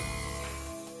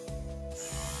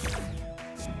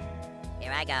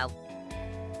 Here I go.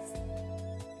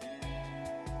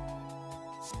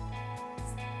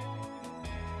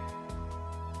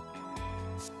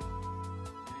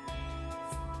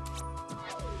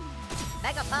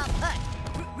 Mega Pump push.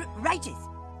 Righteous.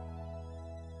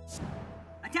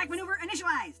 Attack maneuver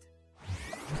initialized.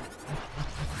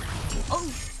 Oh!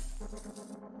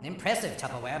 Impressive,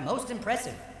 Tupperware. Most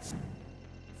impressive.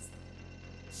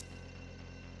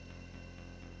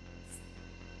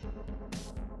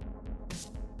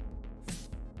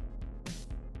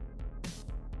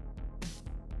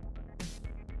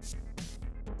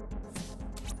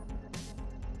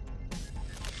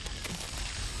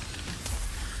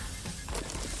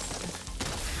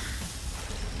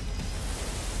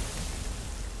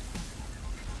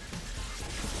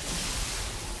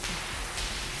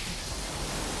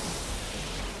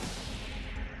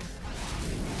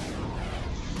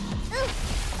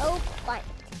 Oh, fine.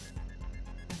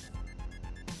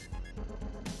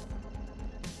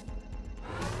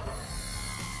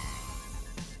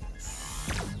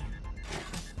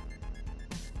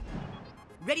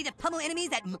 Ready to pummel enemies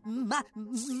at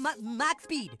Mach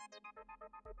speed.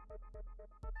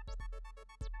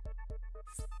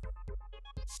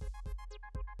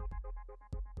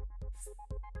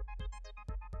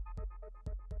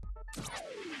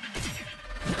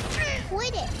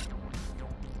 Quit it.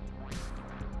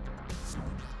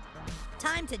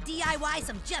 Time to DIY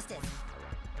some justice.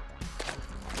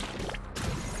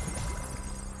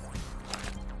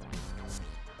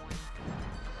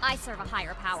 I serve a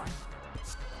higher power.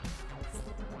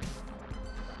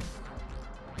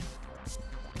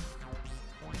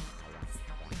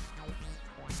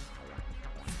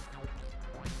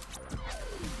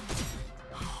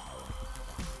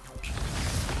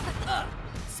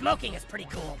 Smoking is pretty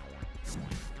cool.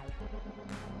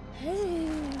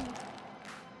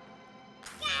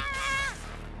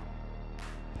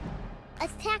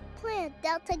 Attack plan,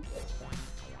 Delta.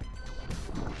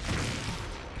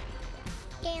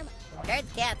 Gamma.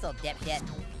 Turn's canceled, dipshit.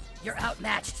 You're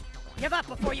outmatched. Give up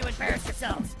before you embarrass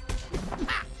yourselves.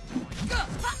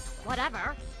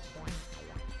 Whatever.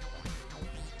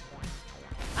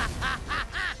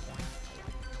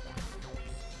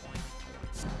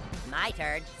 My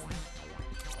turn.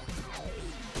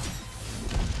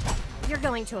 You're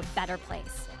going to a better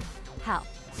place. Hell.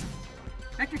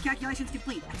 Vector calculations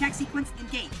complete. Attack sequence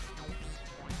engaged.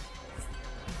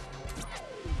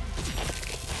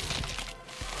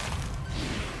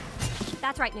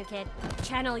 That's right, new kid.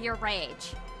 Channel your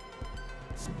rage.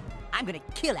 I'm gonna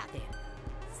kill out there.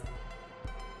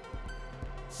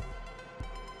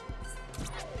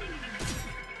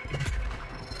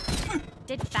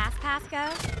 Did Fast Pass go?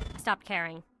 Stopped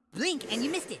caring. Blink and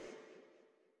you missed it.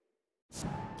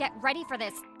 Get ready for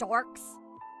this, dorks.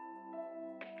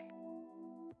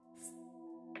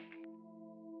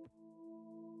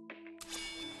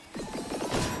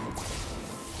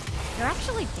 You're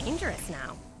actually dangerous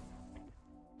now.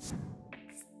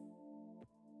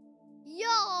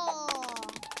 Yo!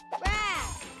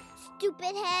 Brad!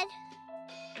 Stupid head.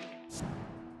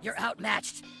 You're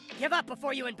outmatched. Give up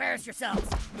before you embarrass yourselves.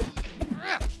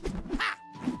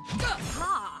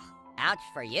 Ouch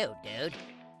for you, dude.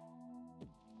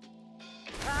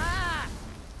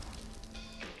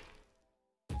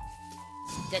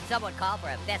 Did someone call for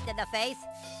a fist in the face?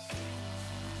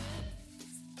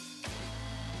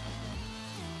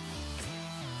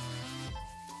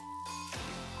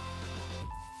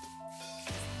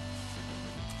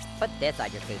 Put this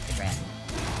on your Instagram.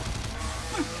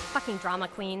 Fucking drama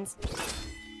queens.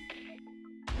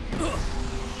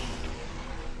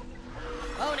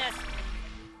 Bonus.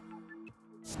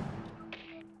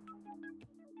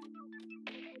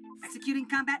 Executing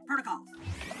combat protocols.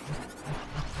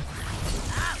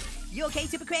 Oh, you okay,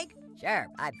 Super Craig? Sure,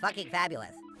 I'm fucking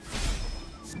fabulous.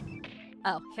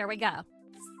 Oh, here we go.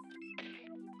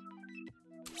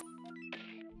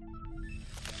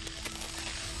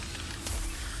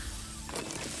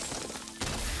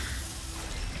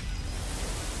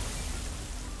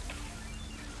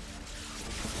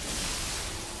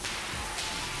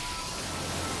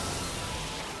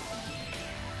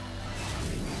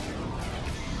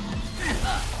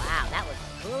 Wow, that was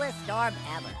the coolest storm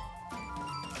ever.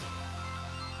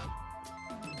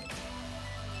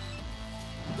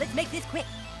 Let's make this quick.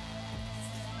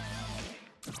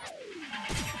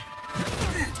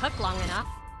 Took long enough.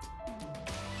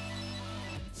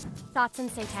 Thoughts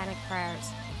and satanic prayers.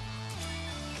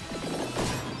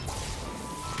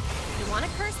 If you want a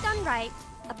curse done right,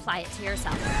 apply it to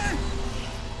yourself.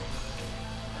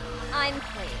 I'm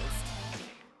pleased.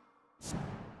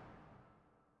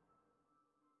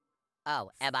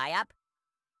 Oh, am I up?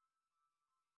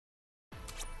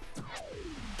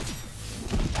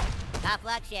 Tough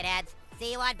luck, shitheads.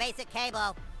 See you on basic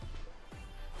cable.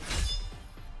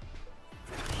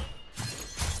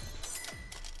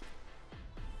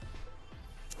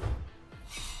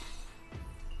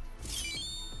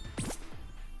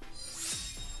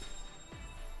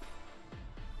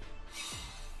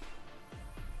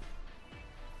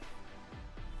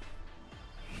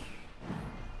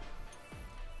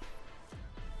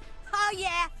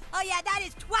 Oh yeah, that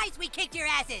is twice we kicked your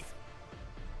asses!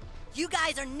 You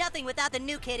guys are nothing without the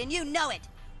new kid, and you know it!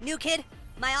 New kid,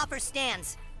 my offer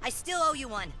stands. I still owe you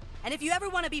one. And if you ever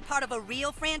want to be part of a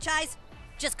real franchise,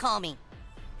 just call me.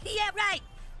 Yeah, right!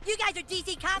 You guys are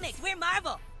DC Comics, we're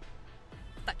Marvel!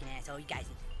 Fucking asshole, you guys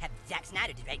have Zack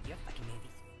Snyder direct your fucking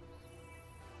movies.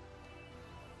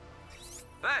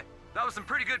 Hey, that was some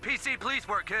pretty good PC police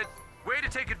work, kid. Way to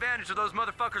take advantage of those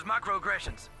motherfuckers'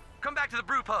 microaggressions. Come back to the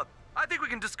brew pub. I think we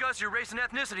can discuss your race and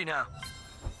ethnicity now.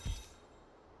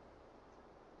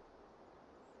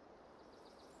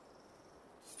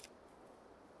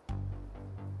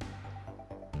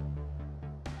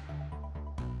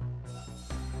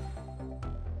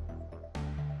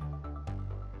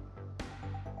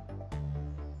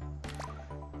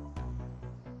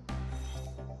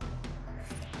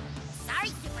 Sorry,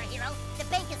 superhero. The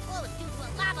bank is closed due to a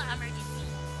lava emergency.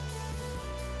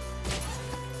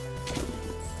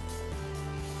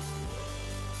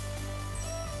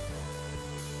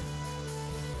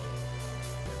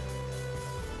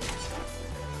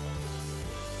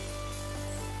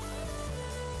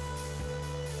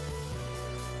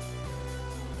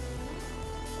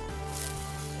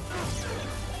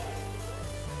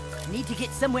 Need to get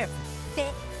somewhere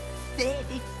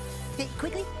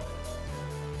quickly?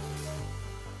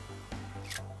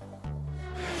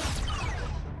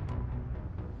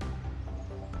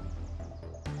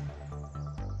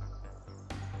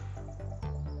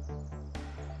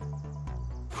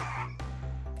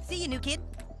 See you, new kid.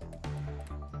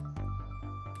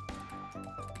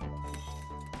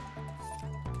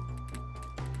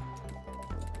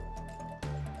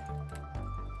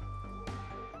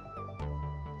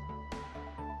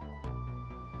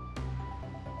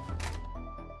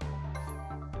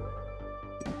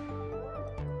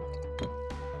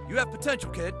 You have potential,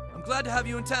 kid. I'm glad to have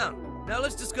you in town. Now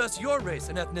let's discuss your race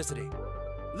and ethnicity.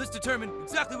 Let's determine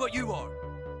exactly what you are.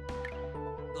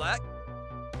 Black?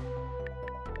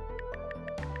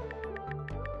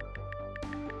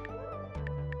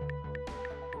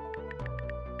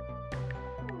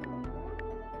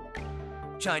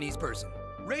 Chinese person.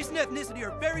 Race and ethnicity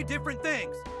are very different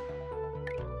things.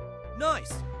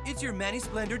 Nice. It's your Manny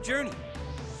Splendor journey.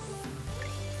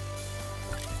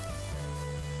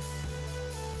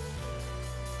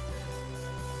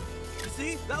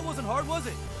 See? That wasn't hard, was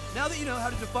it? Now that you know how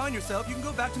to define yourself, you can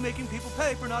go back to making people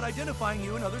pay for not identifying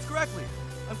you and others correctly.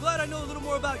 I'm glad I know a little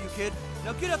more about you, kid.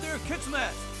 Now get out there and kick some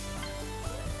ass.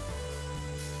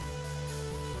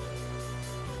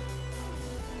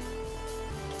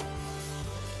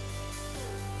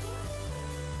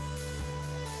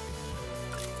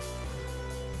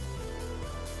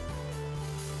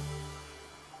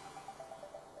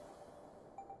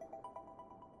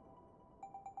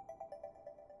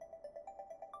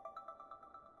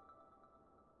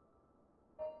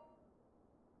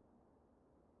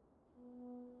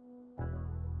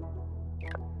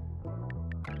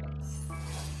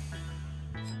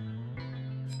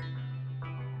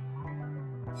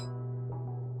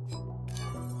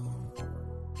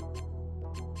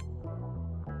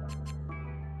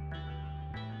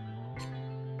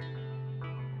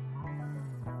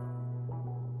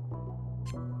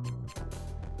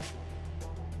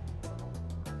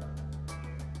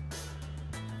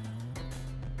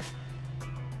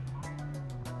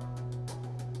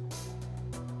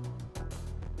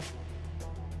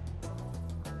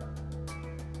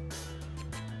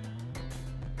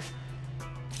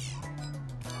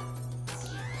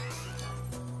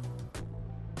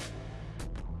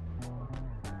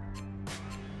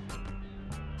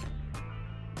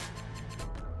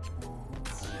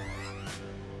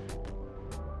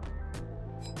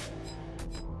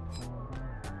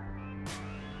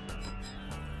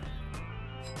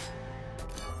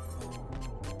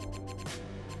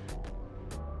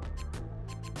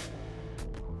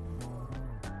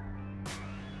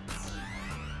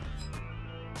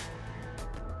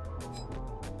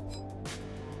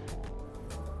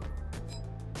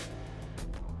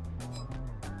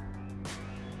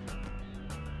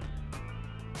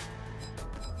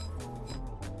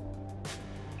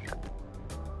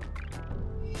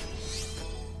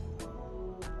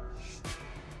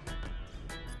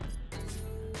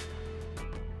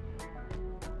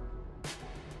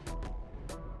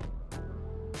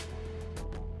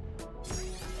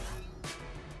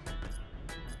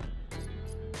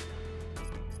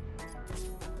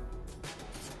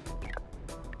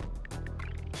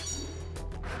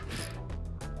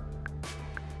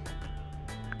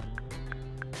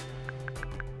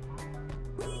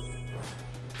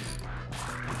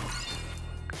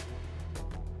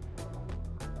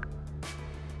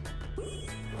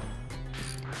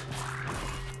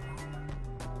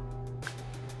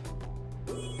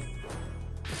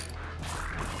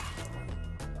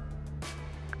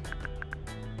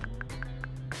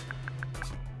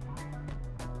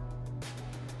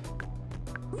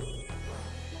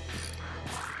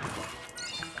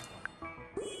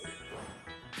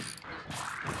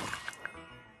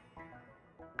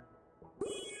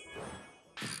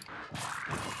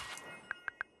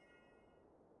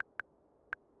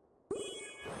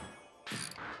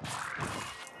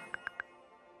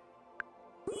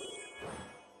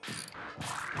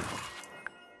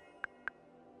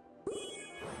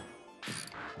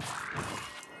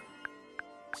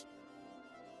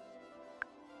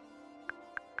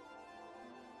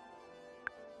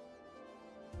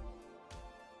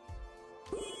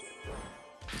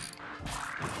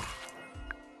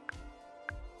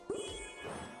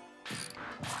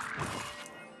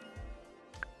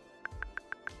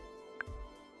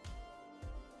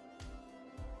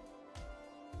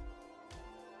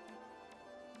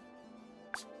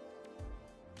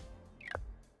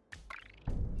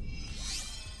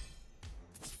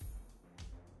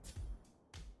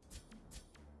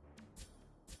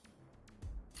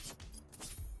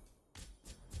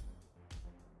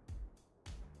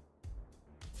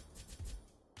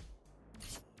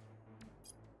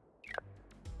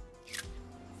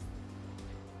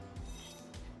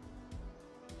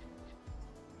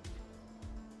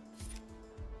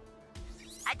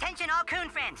 Attention all Coon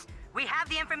friends. We have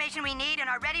the information we need and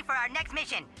are ready for our next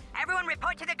mission. Everyone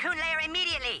report to the Coon lair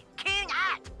immediately. Coon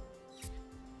out!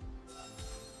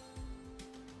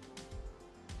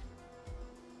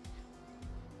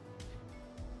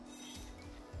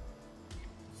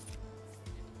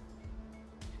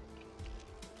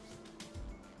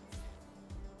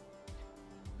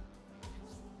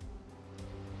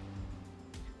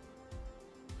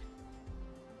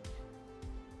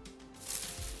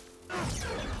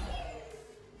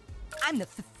 I'm the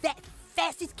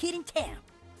fastest kid in town.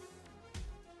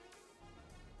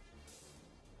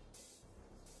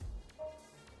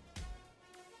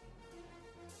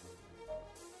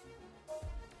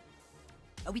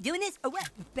 Are we doing this or what?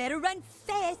 Better run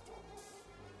fast.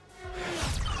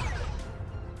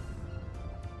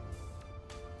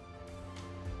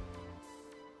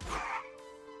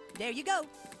 There you go.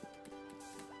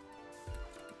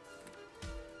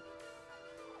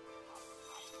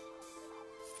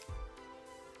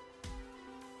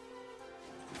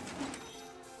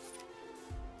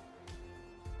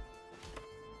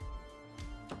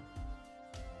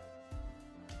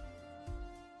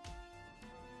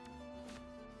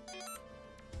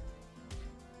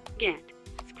 Get.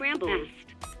 Scramble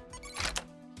fast.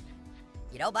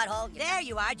 You know, butthole. There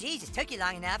you are. Jesus, took you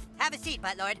long enough. Have a seat,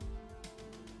 Buttlord.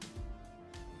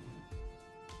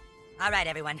 All right,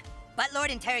 everyone. Buttlord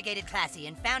interrogated Classy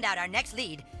and found out our next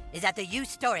lead is at the U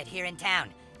Store-It here in town.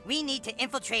 We need to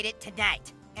infiltrate it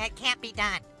tonight. It can't be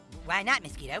done. Why not,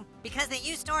 Mosquito? Because the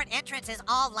U-Store entrance is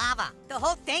all lava. The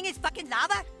whole thing is fucking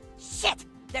lava? Shit!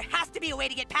 There has to be a way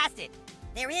to get past it.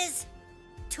 There is.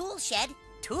 Tool Shed.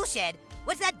 Tool Shed?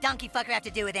 What's that donkey fucker have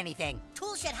to do with anything?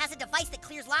 Toolshed has a device that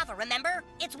clears lava, remember?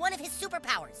 It's one of his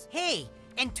superpowers. Hey,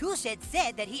 and Toolshed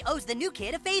said that he owes the new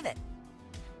kid a favor.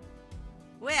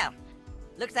 Well,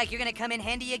 looks like you're gonna come in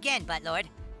handy again, Buttlord.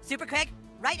 Super Craig,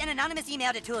 write an anonymous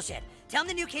email to Toolshed. Tell him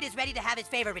the new kid is ready to have his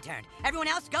favor returned. Everyone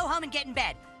else, go home and get in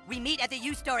bed. We meet at the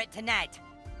U-Store-It tonight.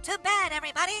 To bed,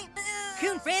 everybody.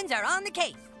 Coon friends are on the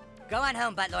case. Go on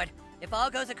home, Buttlord. If all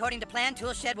goes according to plan,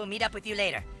 Toolshed will meet up with you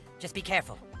later. Just be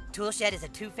careful. Toolshed is a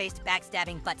two-faced,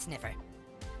 backstabbing butt sniffer.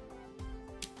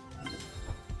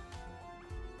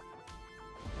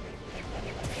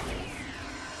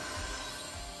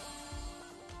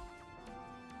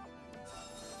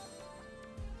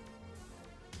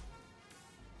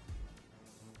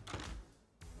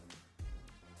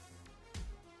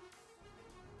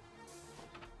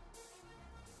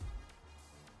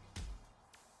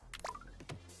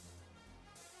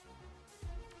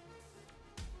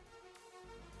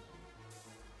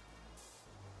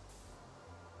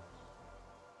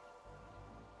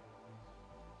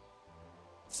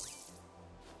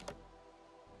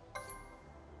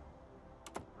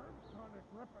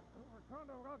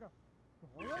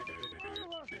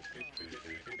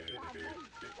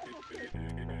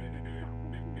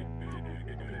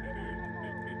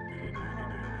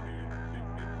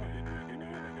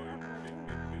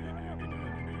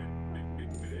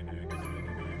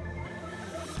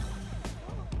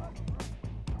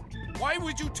 Why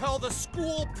would you tell the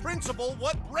school principal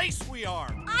what race we are?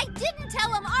 I didn't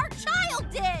tell him, our child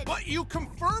did! But you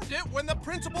confirmed it when the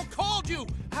principal called you.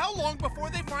 How long before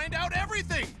they find out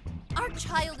everything? Our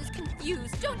child is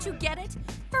confused, don't you get it?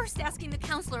 First asking the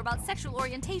counselor about sexual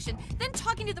orientation, then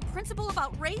talking to the principal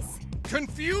about race?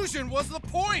 Confusion was the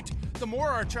point! The more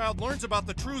our child learns about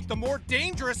the truth, the more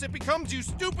dangerous it becomes, you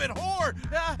stupid whore!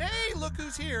 Hey, look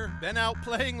who's here. Been out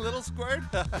playing, little squirt?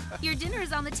 Your dinner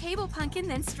is on the table, Pumpkin,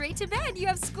 then straight to bed. You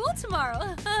have school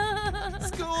tomorrow.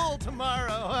 School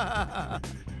tomorrow.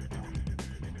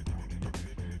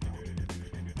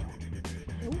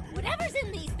 Whatever's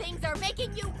in these things are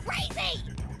making you crazy!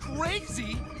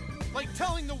 Crazy? Like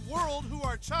telling the world who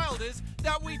our child is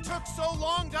that we took so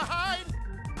long to hide?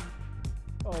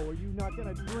 Oh, are you not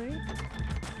gonna drink?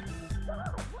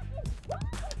 Stop! What is wrong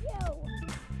with you?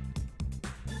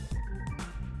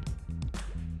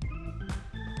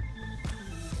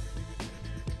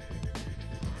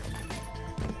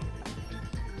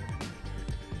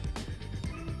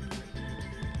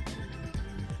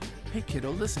 Hey kiddo,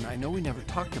 listen, I know we never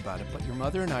talked about it, but your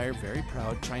mother and I are very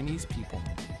proud Chinese people.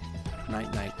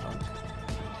 Night night, punk.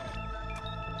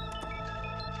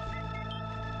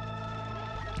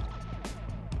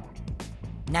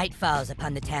 Night falls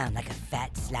upon the town like a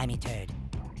fat, slimy turd.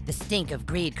 The stink of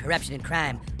greed, corruption, and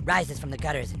crime rises from the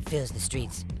gutters and fills the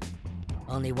streets.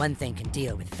 Only one thing can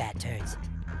deal with fat turds.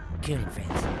 Coon and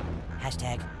friends.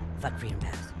 Hashtag fuck freedom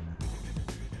pals.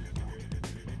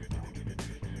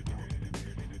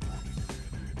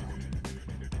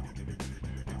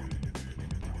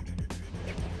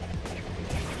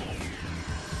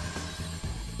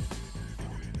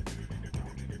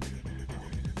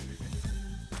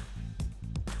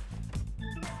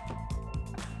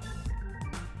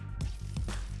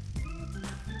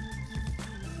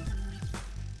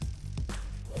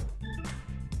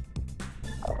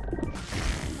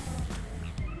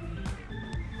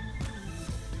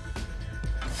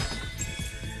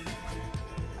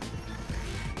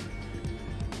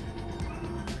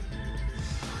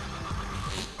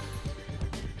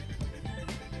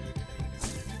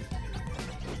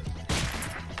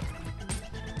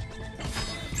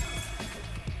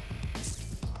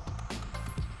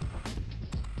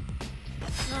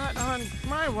 Not on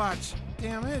my watch,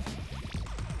 damn it.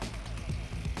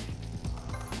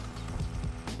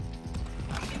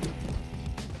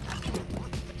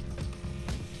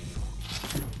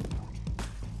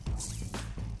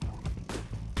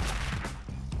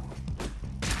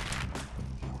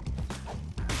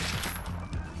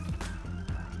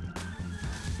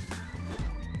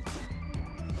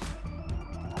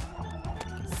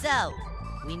 So,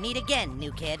 we meet again,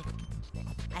 new kid.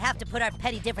 I have to put our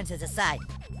petty differences aside.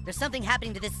 There's something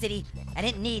happening to this city, and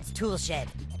it needs Toolshed.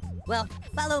 Well,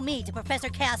 follow me to Professor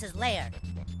Chaos's lair.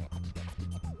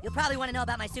 You'll probably want to know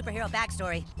about my superhero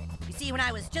backstory. You see, when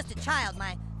I was just a child,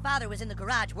 my father was in the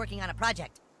garage working on a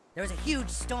project. There was a huge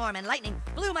storm, and lightning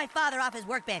blew my father off his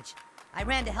workbench. I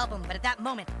ran to help him, but at that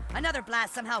moment, another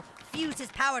blast somehow fused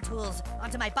his power tools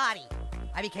onto my body.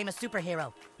 I became a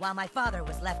superhero, while my father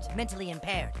was left mentally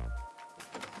impaired.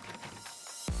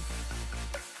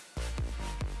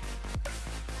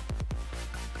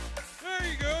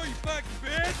 There you go, you fucking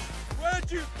bitch! Why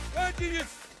don't you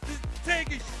just take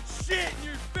a shit in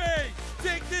your face?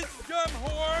 Take this, dumb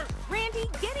whore! Randy,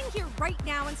 get in here right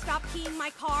now and stop keying my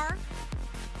car.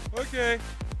 Okay.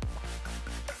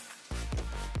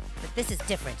 But this is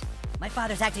different. My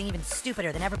father's acting even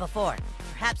stupider than ever before.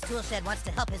 Perhaps Toolshed wants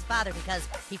to help his father because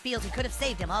he feels he could have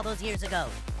saved him all those years ago.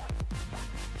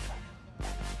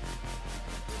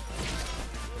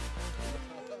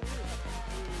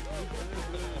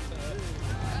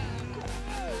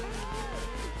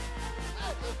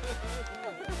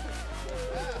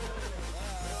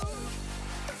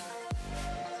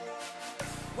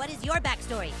 What is your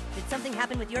backstory? Did something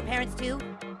happen with your parents too?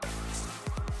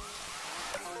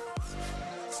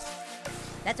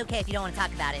 That's okay if you don't want to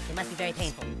talk about it. It must be very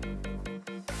painful.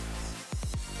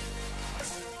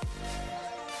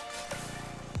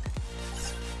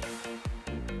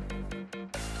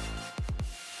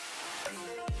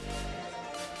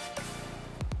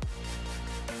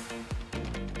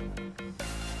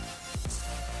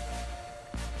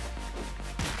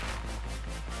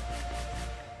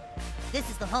 This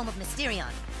is the home of Mysterion.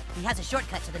 He has a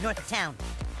shortcut to the north of town.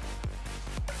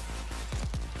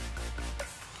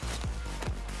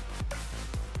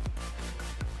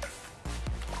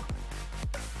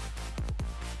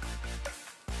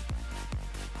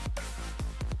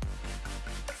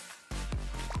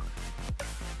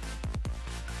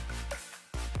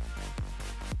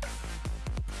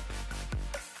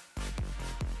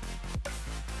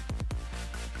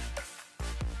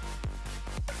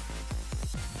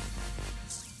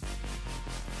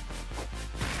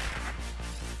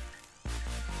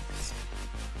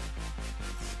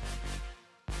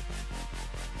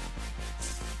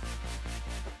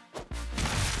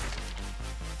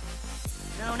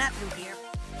 No, not through here.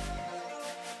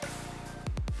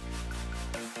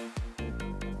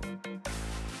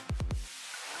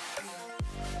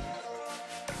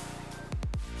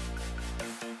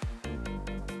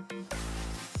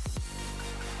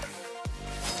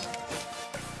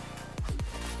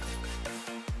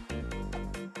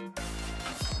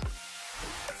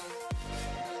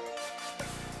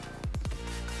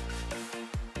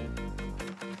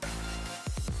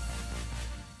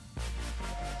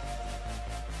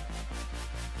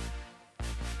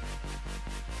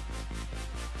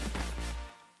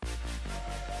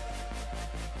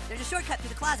 There's a shortcut through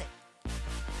the closet.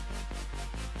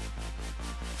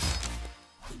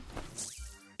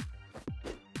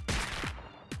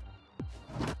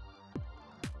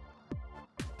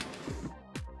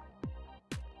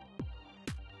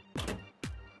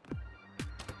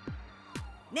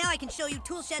 Now I can show you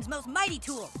Toolshed's most mighty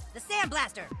tool, the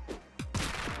Sandblaster.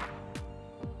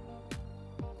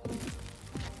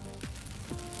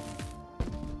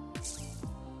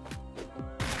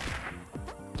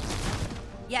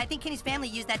 Yeah, I think Kenny's family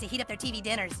used that to heat up their TV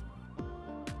dinners.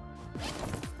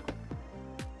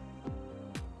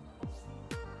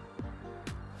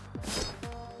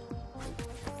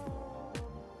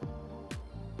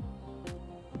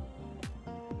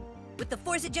 With the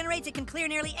force it generates, it can clear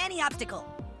nearly any obstacle.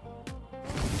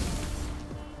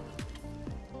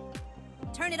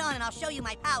 Turn it on and I'll show you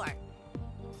my power.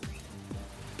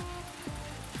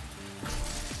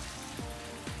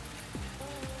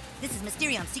 This is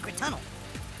Mysterion's secret tunnel.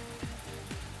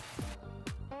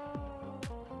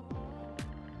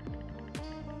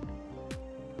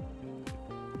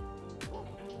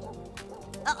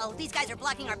 Uh-oh, these guys are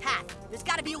blocking our path. There's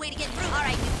gotta be a way to get through. All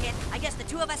right, new kid. I guess the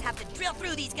two of us have to drill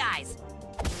through these guys.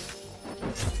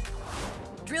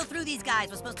 Drill through these guys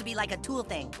was supposed to be like a tool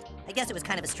thing. I guess it was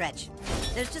kind of a stretch.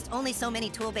 There's just only so many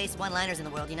tool-based one-liners in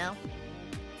the world, you know?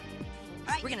 All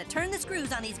right, we're gonna turn the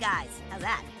screws on these guys. How's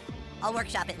that? I'll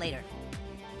workshop it later.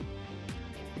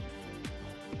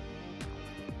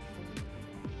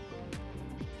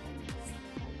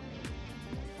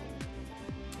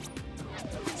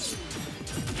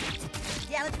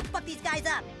 fuck these guys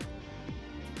up.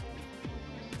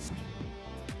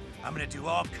 I'm gonna do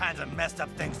all kinds of messed up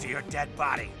things to your dead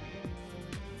body.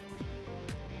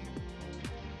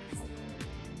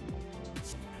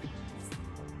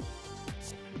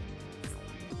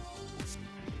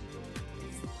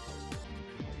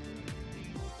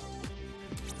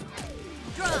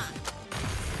 Draw!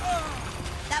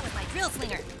 That was my drill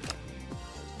slinger.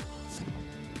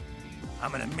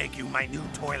 I'm gonna make you my new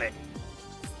toilet.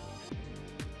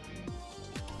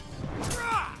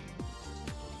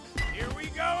 Here we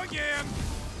go again.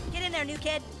 Get in there, new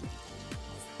kid.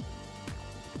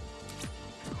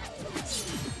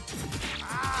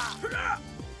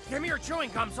 Give me your chewing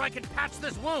gum so I can patch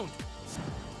this wound.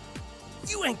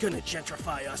 You ain't gonna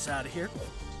gentrify us out of here.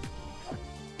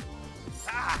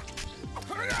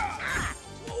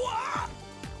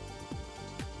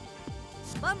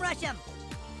 Bum rush him.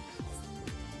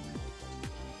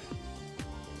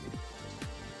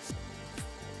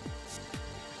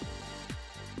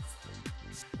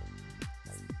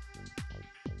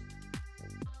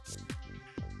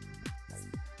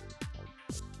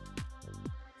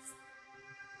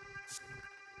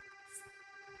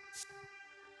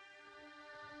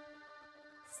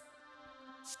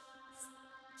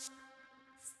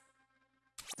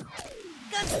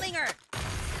 Gunslinger!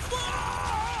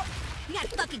 You got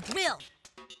fucking drilled!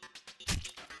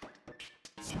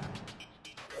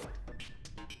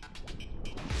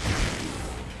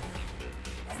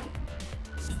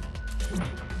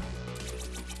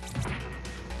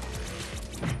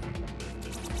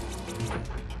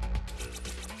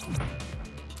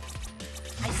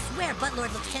 I swear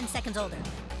Buttlord looks 10 seconds older.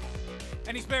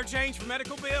 Any spare change for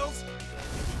medical bills?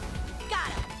 Got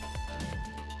him!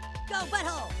 Go,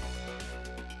 butthole!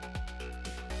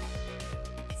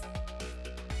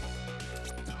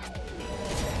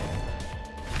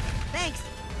 Thanks!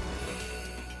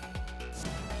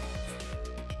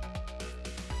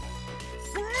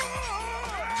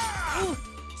 Ooh,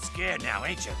 scared now,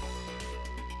 ain't you?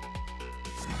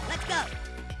 Let's go!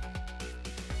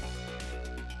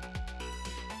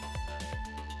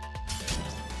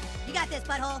 You got this,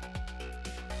 butthole!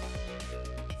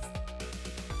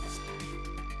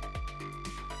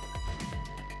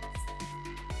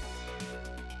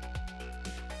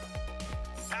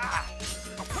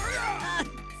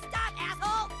 Stop,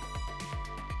 asshole!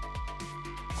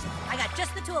 I got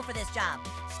just the tool for this job.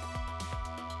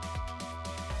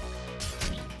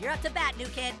 You're up to bat, new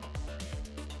kid.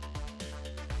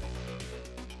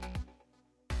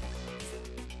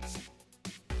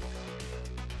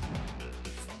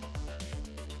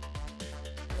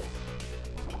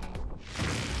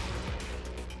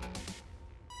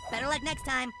 Better luck next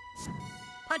time.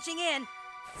 Punching in.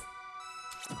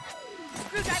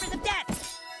 Screwdrivers of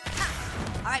death!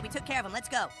 Ha! All right, we took care of him. Let's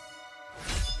go.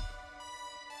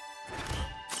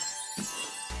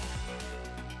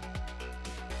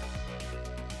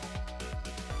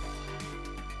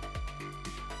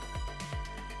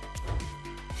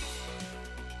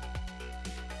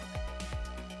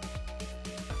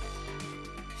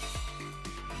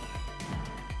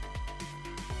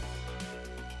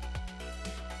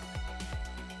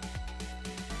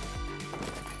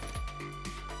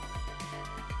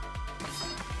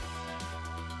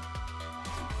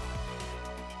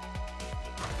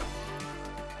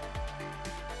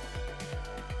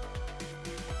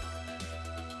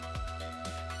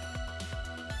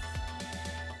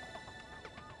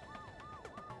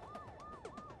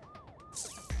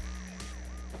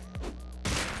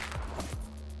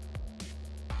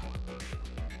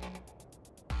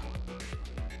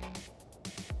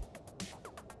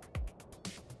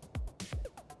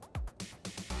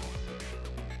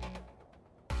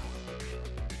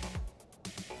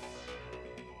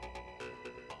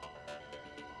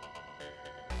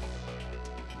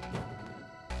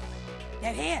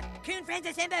 They're here! Coon friends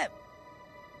assemble!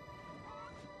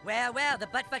 Well, well, the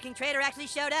butt-fucking traitor actually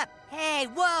showed up. Hey,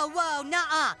 whoa, whoa,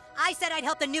 nuh-uh. I said I'd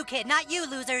help the new kid, not you,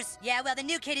 losers. Yeah, well, the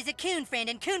new kid is a coon friend,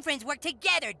 and coon friends work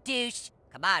together, douche.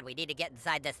 Come on, we need to get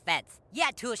inside this fence.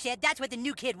 Yeah, toolshed, that's what the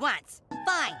new kid wants.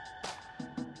 Fine.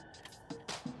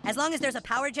 As long as there's a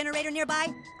power generator nearby,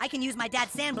 I can use my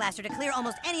dad's sandblaster to clear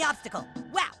almost any obstacle.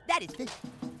 Wow, that is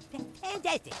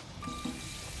fantastic.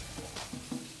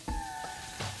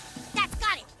 That's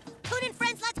got it. Coon and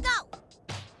friends, let's go.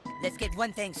 Let's get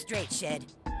one thing straight, Shed.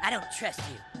 I don't trust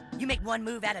you. You make one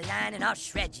move out of line and I'll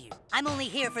shred you. I'm only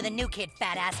here for the new kid,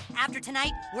 fat ass. After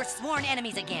tonight, we're sworn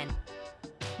enemies again.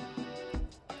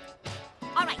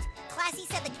 All right, Classy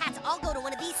said the cats all go to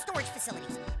one of these storage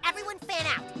facilities. Everyone fan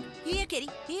out. Here, kitty.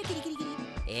 Here, kitty, kitty, kitty.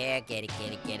 Here, kitty,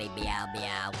 kitty, kitty, meow,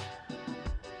 meow.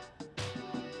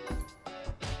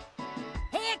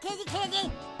 kitty,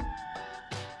 kitty.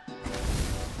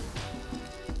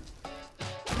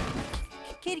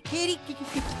 Kitty, kitty,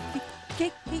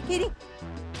 kitty, kitty.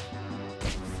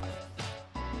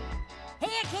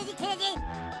 Here, kitty, kitty.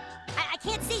 I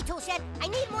can't see, Toolshed. I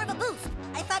need more of a boost.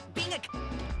 I thought being a...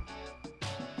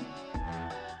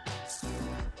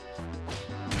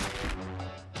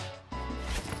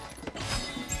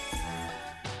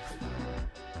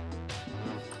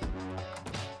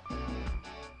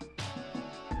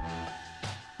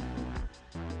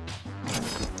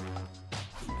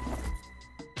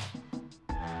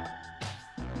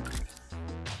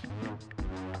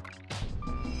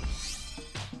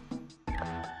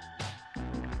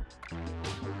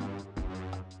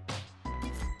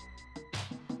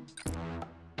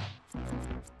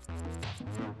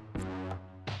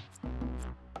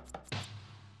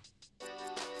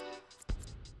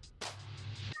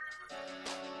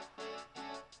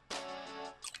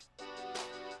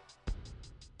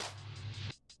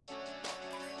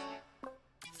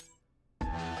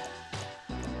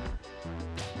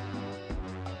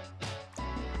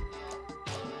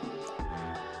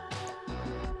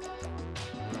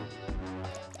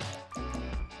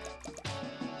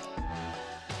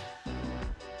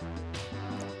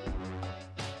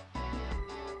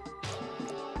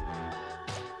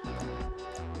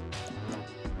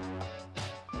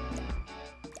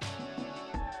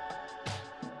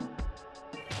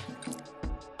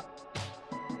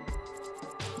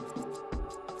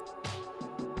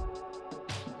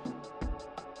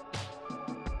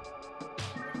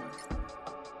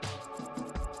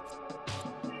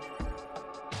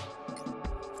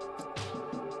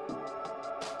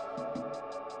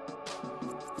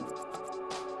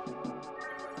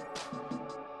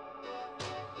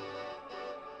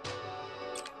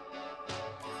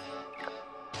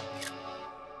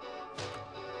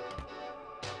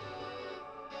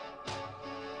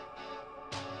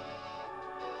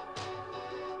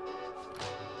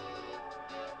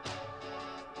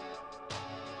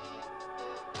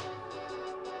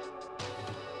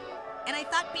 And I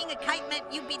thought being a kite meant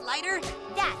you'd be lighter?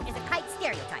 That is a kite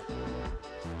stereotype.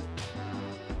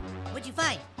 What'd you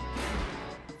find?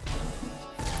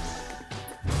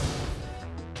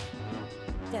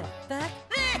 The fuck?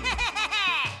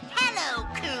 Hello,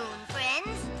 Coon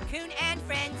friends. Coon and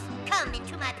friends. Come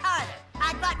into my parlor.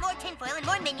 I've bought more tinfoil and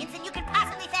more minions than you can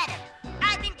possibly fathom.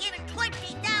 I've been given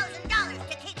 $20,000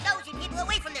 to keep nosy people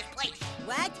away from this place.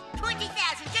 What? 20,000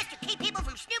 just to keep people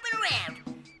from snooping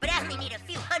around. But I only need a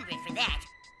few hundred for that.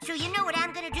 So you know what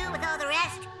I'm gonna do with all the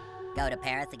rest? Go to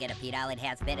Paris to get a pedal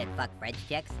enhancement and fuck French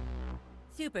chicks?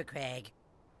 Super Craig.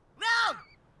 Wrong!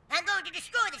 I'm going to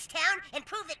destroy this town and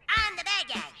prove that I'm the bad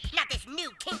guy, not this new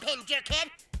kingpin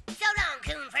jerkhead. So long,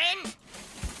 Coon friends.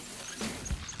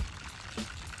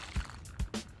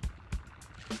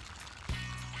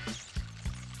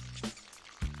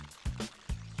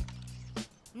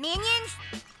 Minions?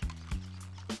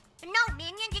 No,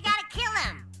 minions, you gotta kill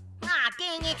them. Aw,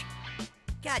 dang it.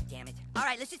 God damn it. All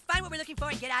right, let's just find what we're looking for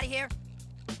and get out of here.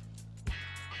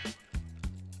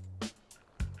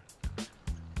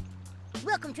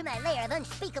 Welcome to my lair of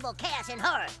unspeakable chaos and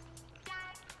horror.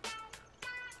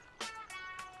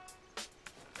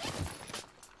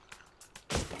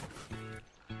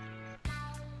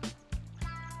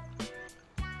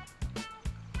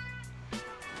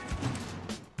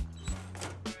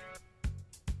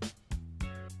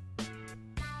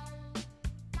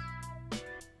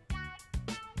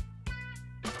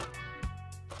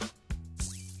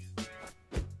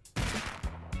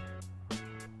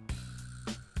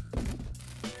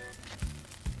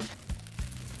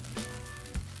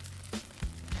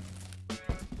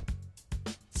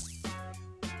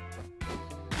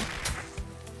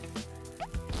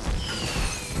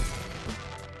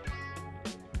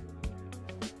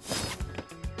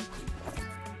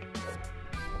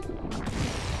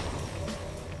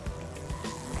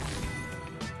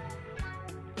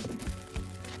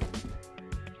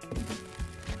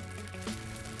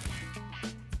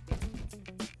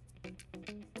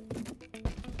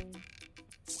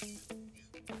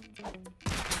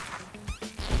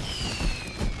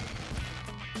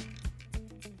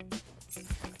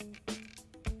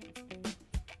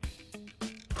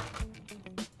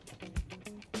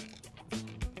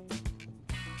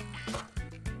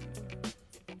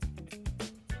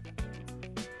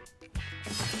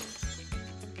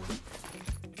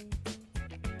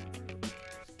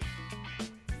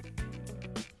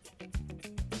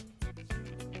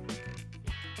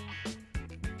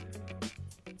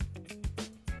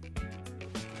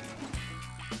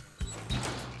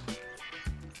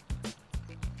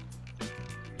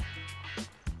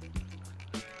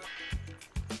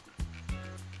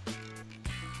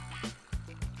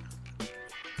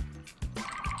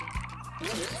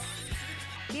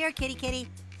 Here, kitty kitty.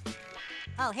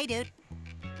 Oh, hey, dude.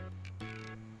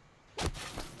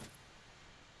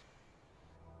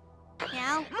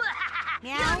 Meow.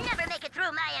 Meow. You'll never make it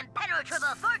through my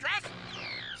impenetrable fortress!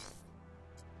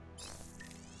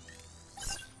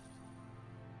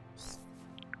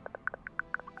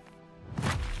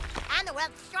 I'm the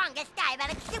world's strongest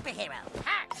diabetic superhero.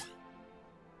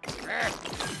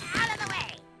 Out of the way!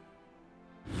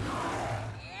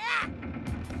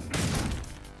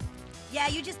 Yeah,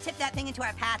 you just tipped that thing into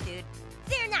our path, dude.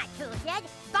 Fear not, cool kid.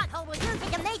 Butthole will use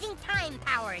his amazing time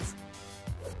powers.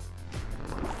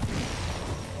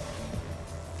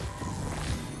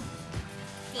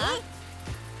 See? Huh?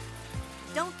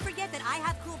 Don't forget that I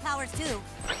have cool powers, too.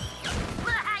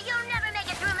 You'll never make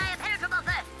it through my impenetrable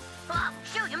Oh,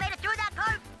 shoot, you made it through that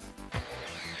part?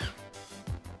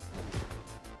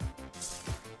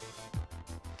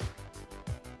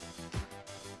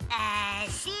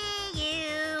 See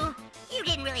you. You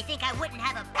didn't really think I wouldn't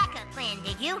have a backup plan,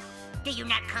 did you? Do you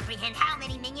not comprehend how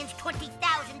many minions $20,000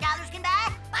 can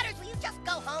buy? Butters, will you just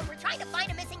go home? We're trying to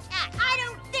find a missing cat. I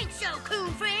don't think so,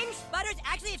 coon friends. Butters,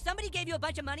 actually, if somebody gave you a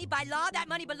bunch of money, by law, that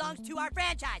money belongs to our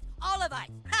franchise. All of us.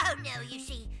 Oh, no, you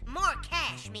see, more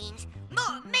cash means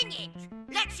more minions.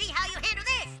 Let's see how you handle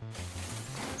this.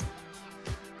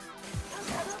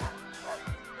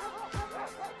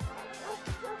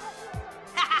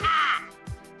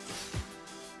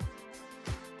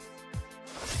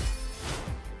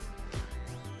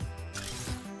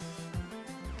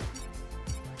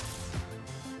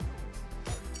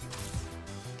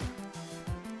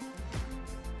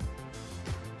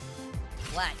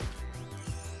 What?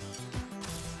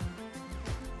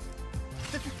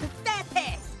 Fast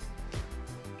pass!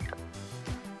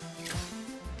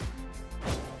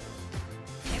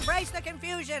 Embrace the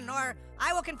confusion, or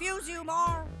I will confuse you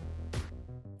more.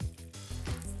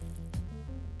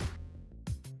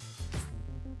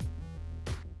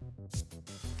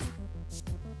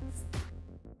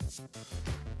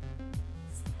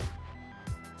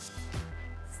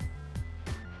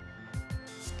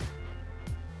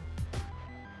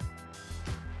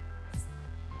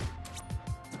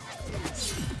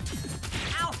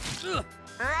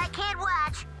 I can't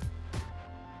watch.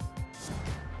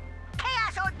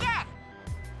 Chaos or death!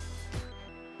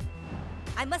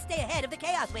 I must stay ahead of the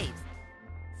chaos waves.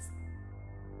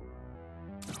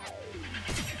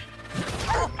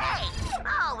 Oh, hey!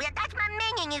 Oh, yeah, that's my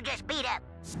minion you just beat up.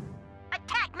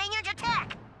 Attack, minions,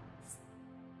 attack!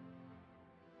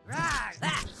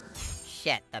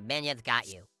 Shit, the minions got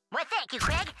you. Well, thank you,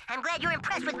 Craig. I'm glad you're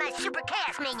impressed with my super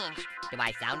chaos minions. Do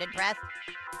I sound impressed?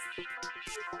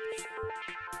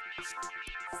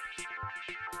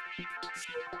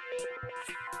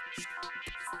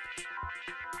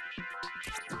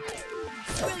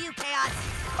 Screw you, Chaos!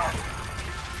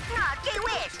 Aw, gee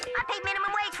whiz! I paid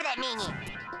minimum wage for that minion!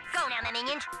 Go now, my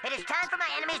minions. It is time for my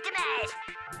enemy's demise!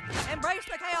 Embrace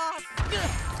the chaos!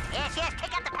 Yes, yes,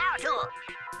 take out the power tool!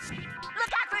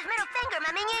 Look out for his middle finger,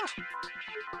 my minions!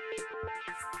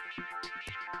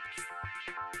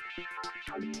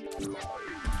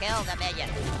 Kill the minion!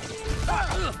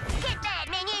 Get bad,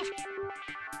 minions!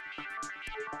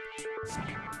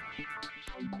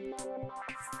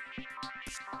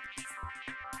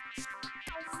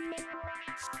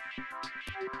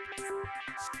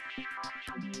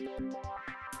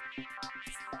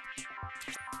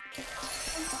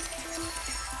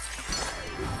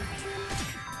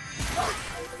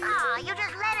 Aw, you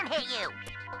just let him hit you!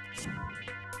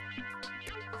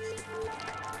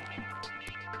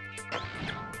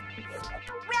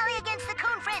 Rally against the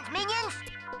Coon Friends, minions!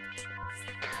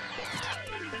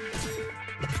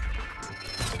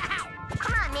 Ow.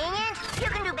 Come on, minions! You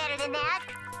can do better than that!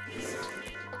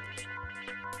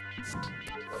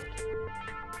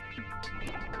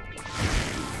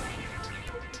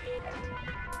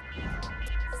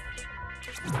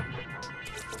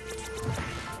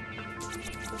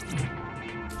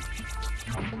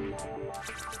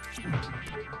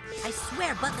 I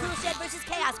swear, but Cool Shed versus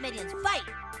Chaos Minions, fight!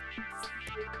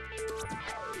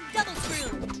 Double screw!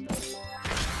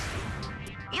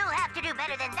 You'll have to do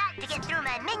better than that to get through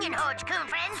my minion hordes, Coon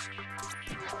Friends!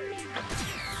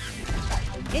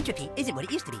 Entropy isn't what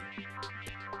it used to be.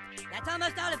 That's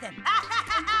almost all of them.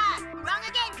 Wrong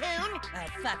again, Coon! Oh,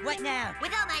 fuck, what now?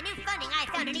 With all my new funding, I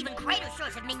found an even greater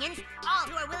source of minions, all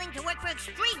who are willing to work for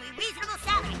extremely reasonable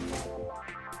salaries.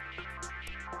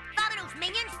 Vominos,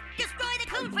 minions! Destroy the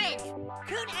Coon Friends!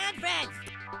 Coon and Friends!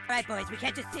 All right, boys, we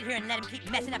can't just sit here and let him keep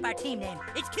messing up our team name.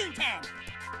 It's Coon Time!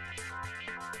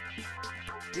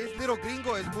 This little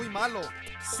gringo es muy malo.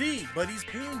 Sí, but he's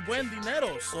paying buen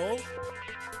dinero, so...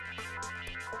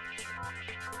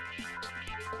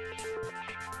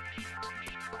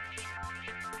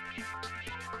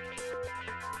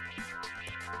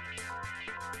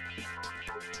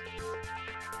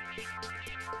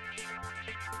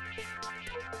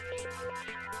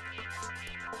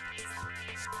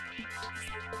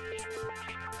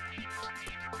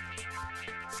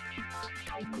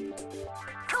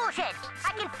 Toolshed,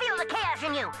 I can feel the chaos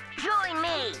in you. Join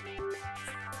me.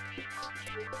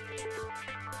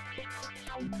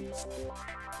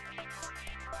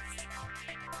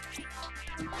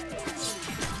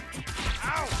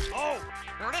 Ow! Oh!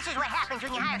 Well, this is what happens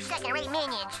when you hire second-rate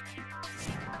minions.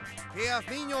 Geas,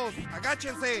 niños,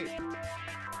 agáchense.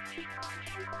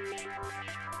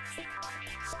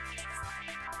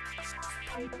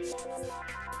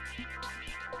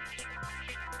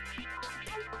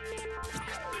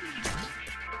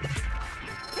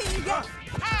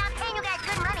 Hey, I'm paying you guys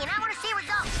good money, and I want to see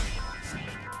results.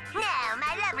 Now,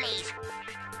 my lovelies.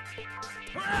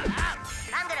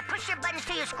 I'm gonna push your buttons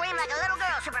till you scream like a little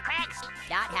girl, Super Cracks.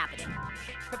 Not happening.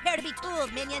 Prepare to be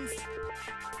tooled, minions.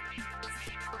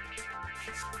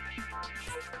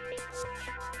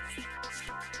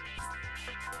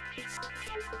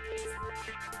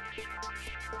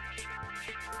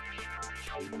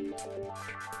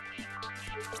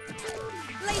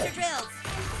 Laser drills!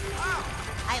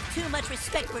 I have too much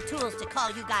respect for tools to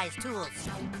call you guys tools.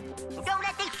 Don't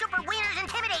let these super wieners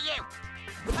intimidate you.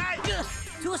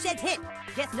 Tool shed's hit.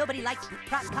 Guess nobody likes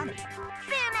prop comedy.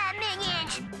 Fear my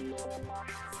minions.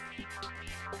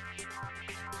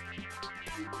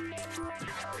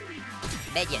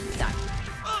 Minion suck.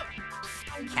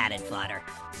 Cannon fodder.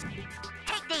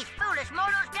 Take these foolish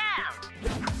mortals down.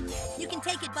 You can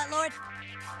take it, Buttlord.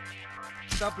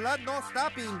 The blood no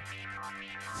stopping.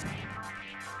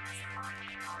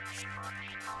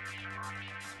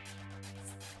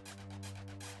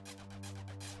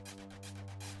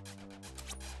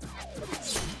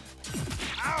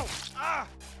 ¡Au! ¡Ah!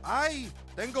 ¡Ay!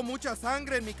 Tengo mucha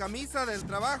sangre en mi camisa del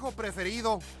trabajo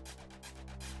preferido.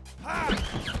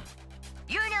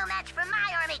 You're no match for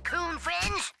my army, coon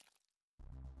friends.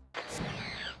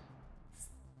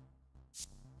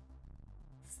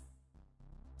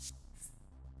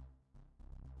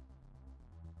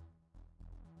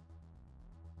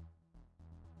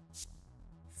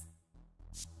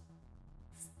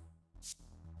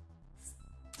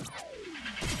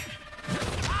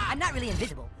 I'm not really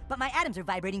invisible, but my atoms are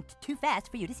vibrating too fast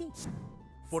for you to see.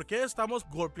 ¿Por qué estamos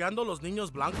golpeando a los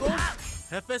niños blancos?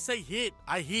 Jefe say hit,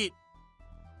 I hit.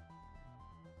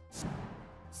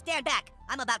 Stand back.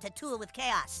 I'm about to tool with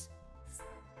chaos.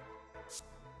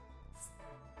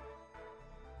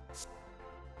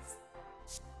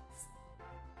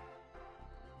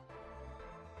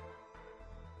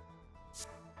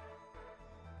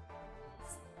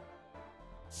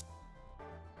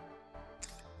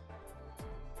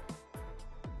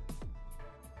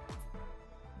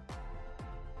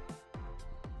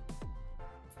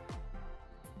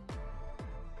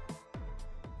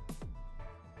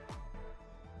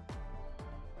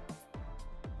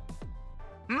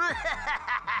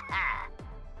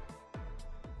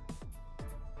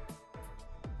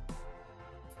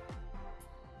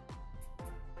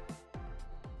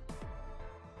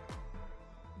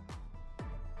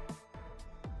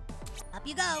 Up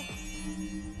you go.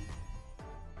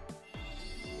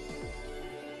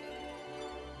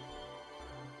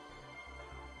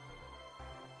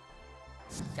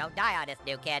 Don't die on us,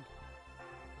 new kid.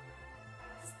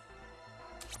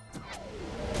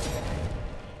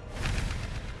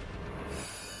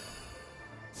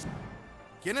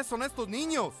 ¿Quiénes son estos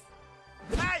niños?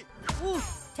 Hey! Ooh,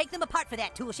 take them apart for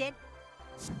that, Toolshed.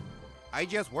 I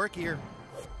just work here.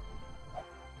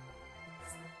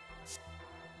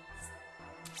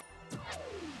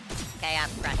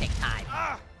 Chaos crushing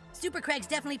time. Super Craig's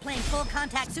definitely playing full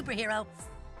contact superhero.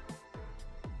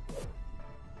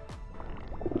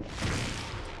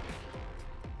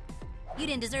 You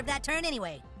didn't deserve that turn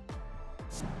anyway.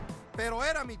 Pero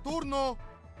era mi turno.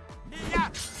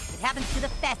 It happens to the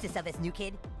fastest of us, new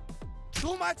kid.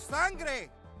 Too much sangre.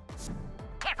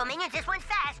 Careful, minions, this one's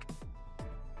fast.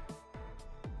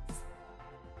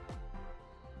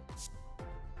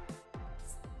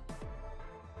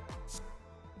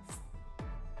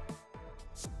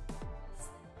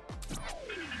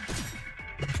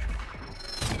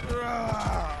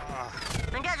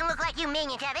 It doesn't look like you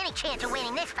minions have any chance of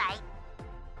winning this fight.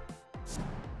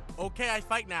 Okay, I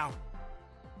fight now.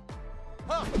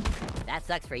 That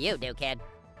sucks for you, new kid.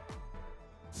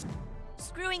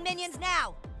 Screwing minions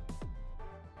now!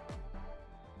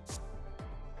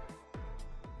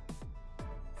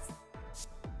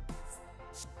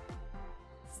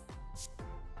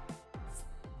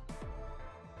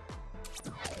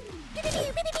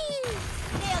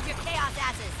 Nailed your chaos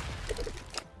asses!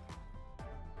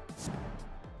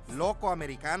 Loco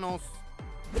americanos.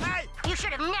 Hey! You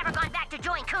should have never gone back to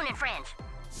join Coon and Friends.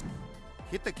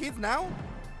 Hit the kids now?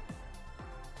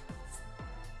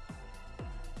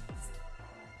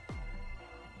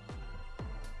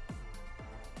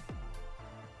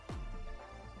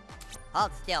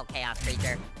 Hold still, Chaos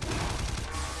Creature.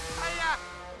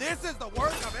 This is the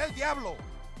work of El Diablo.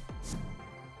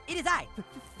 It is I,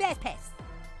 Fast Pass,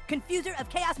 confuser of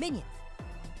chaos minions.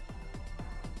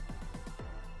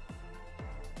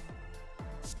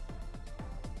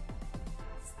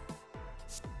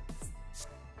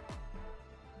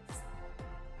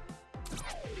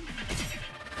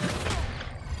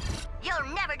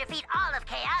 You'll never defeat all of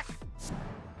Chaos.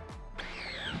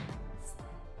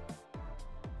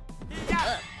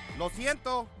 Lo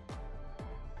siento.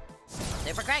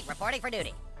 Super Craig reporting for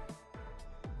duty.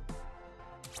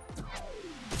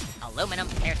 Aluminum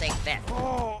piercing fist.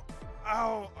 Oh,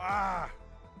 ow, ah.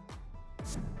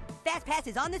 Fast Pass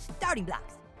is on the starting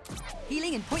blocks.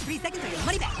 Healing in 0.3 seconds or your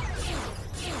money back.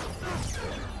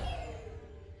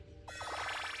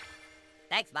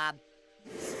 Thanks, Bob.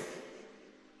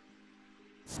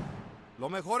 Lo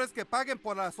mejor es que paguen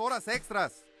por las horas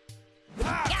extras.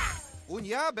 Un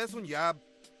jab es un jab.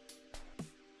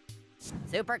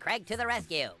 Super Craig to the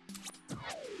rescue.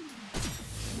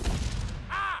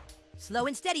 Slow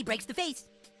and steady breaks the face.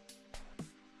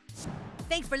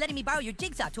 Thanks for letting me borrow your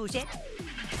jigsaw tool shed.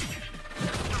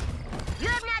 You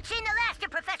have not seen the last of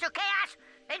Professor Chaos.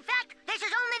 In fact, this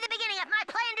is only the beginning of my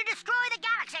plan to destroy the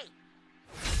galaxy.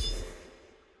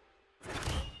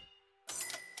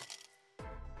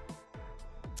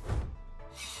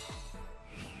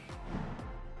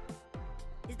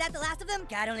 Is that the last of them?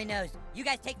 God only knows. You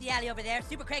guys take the alley over there.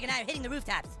 Super Craig and I are hitting the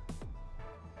rooftops.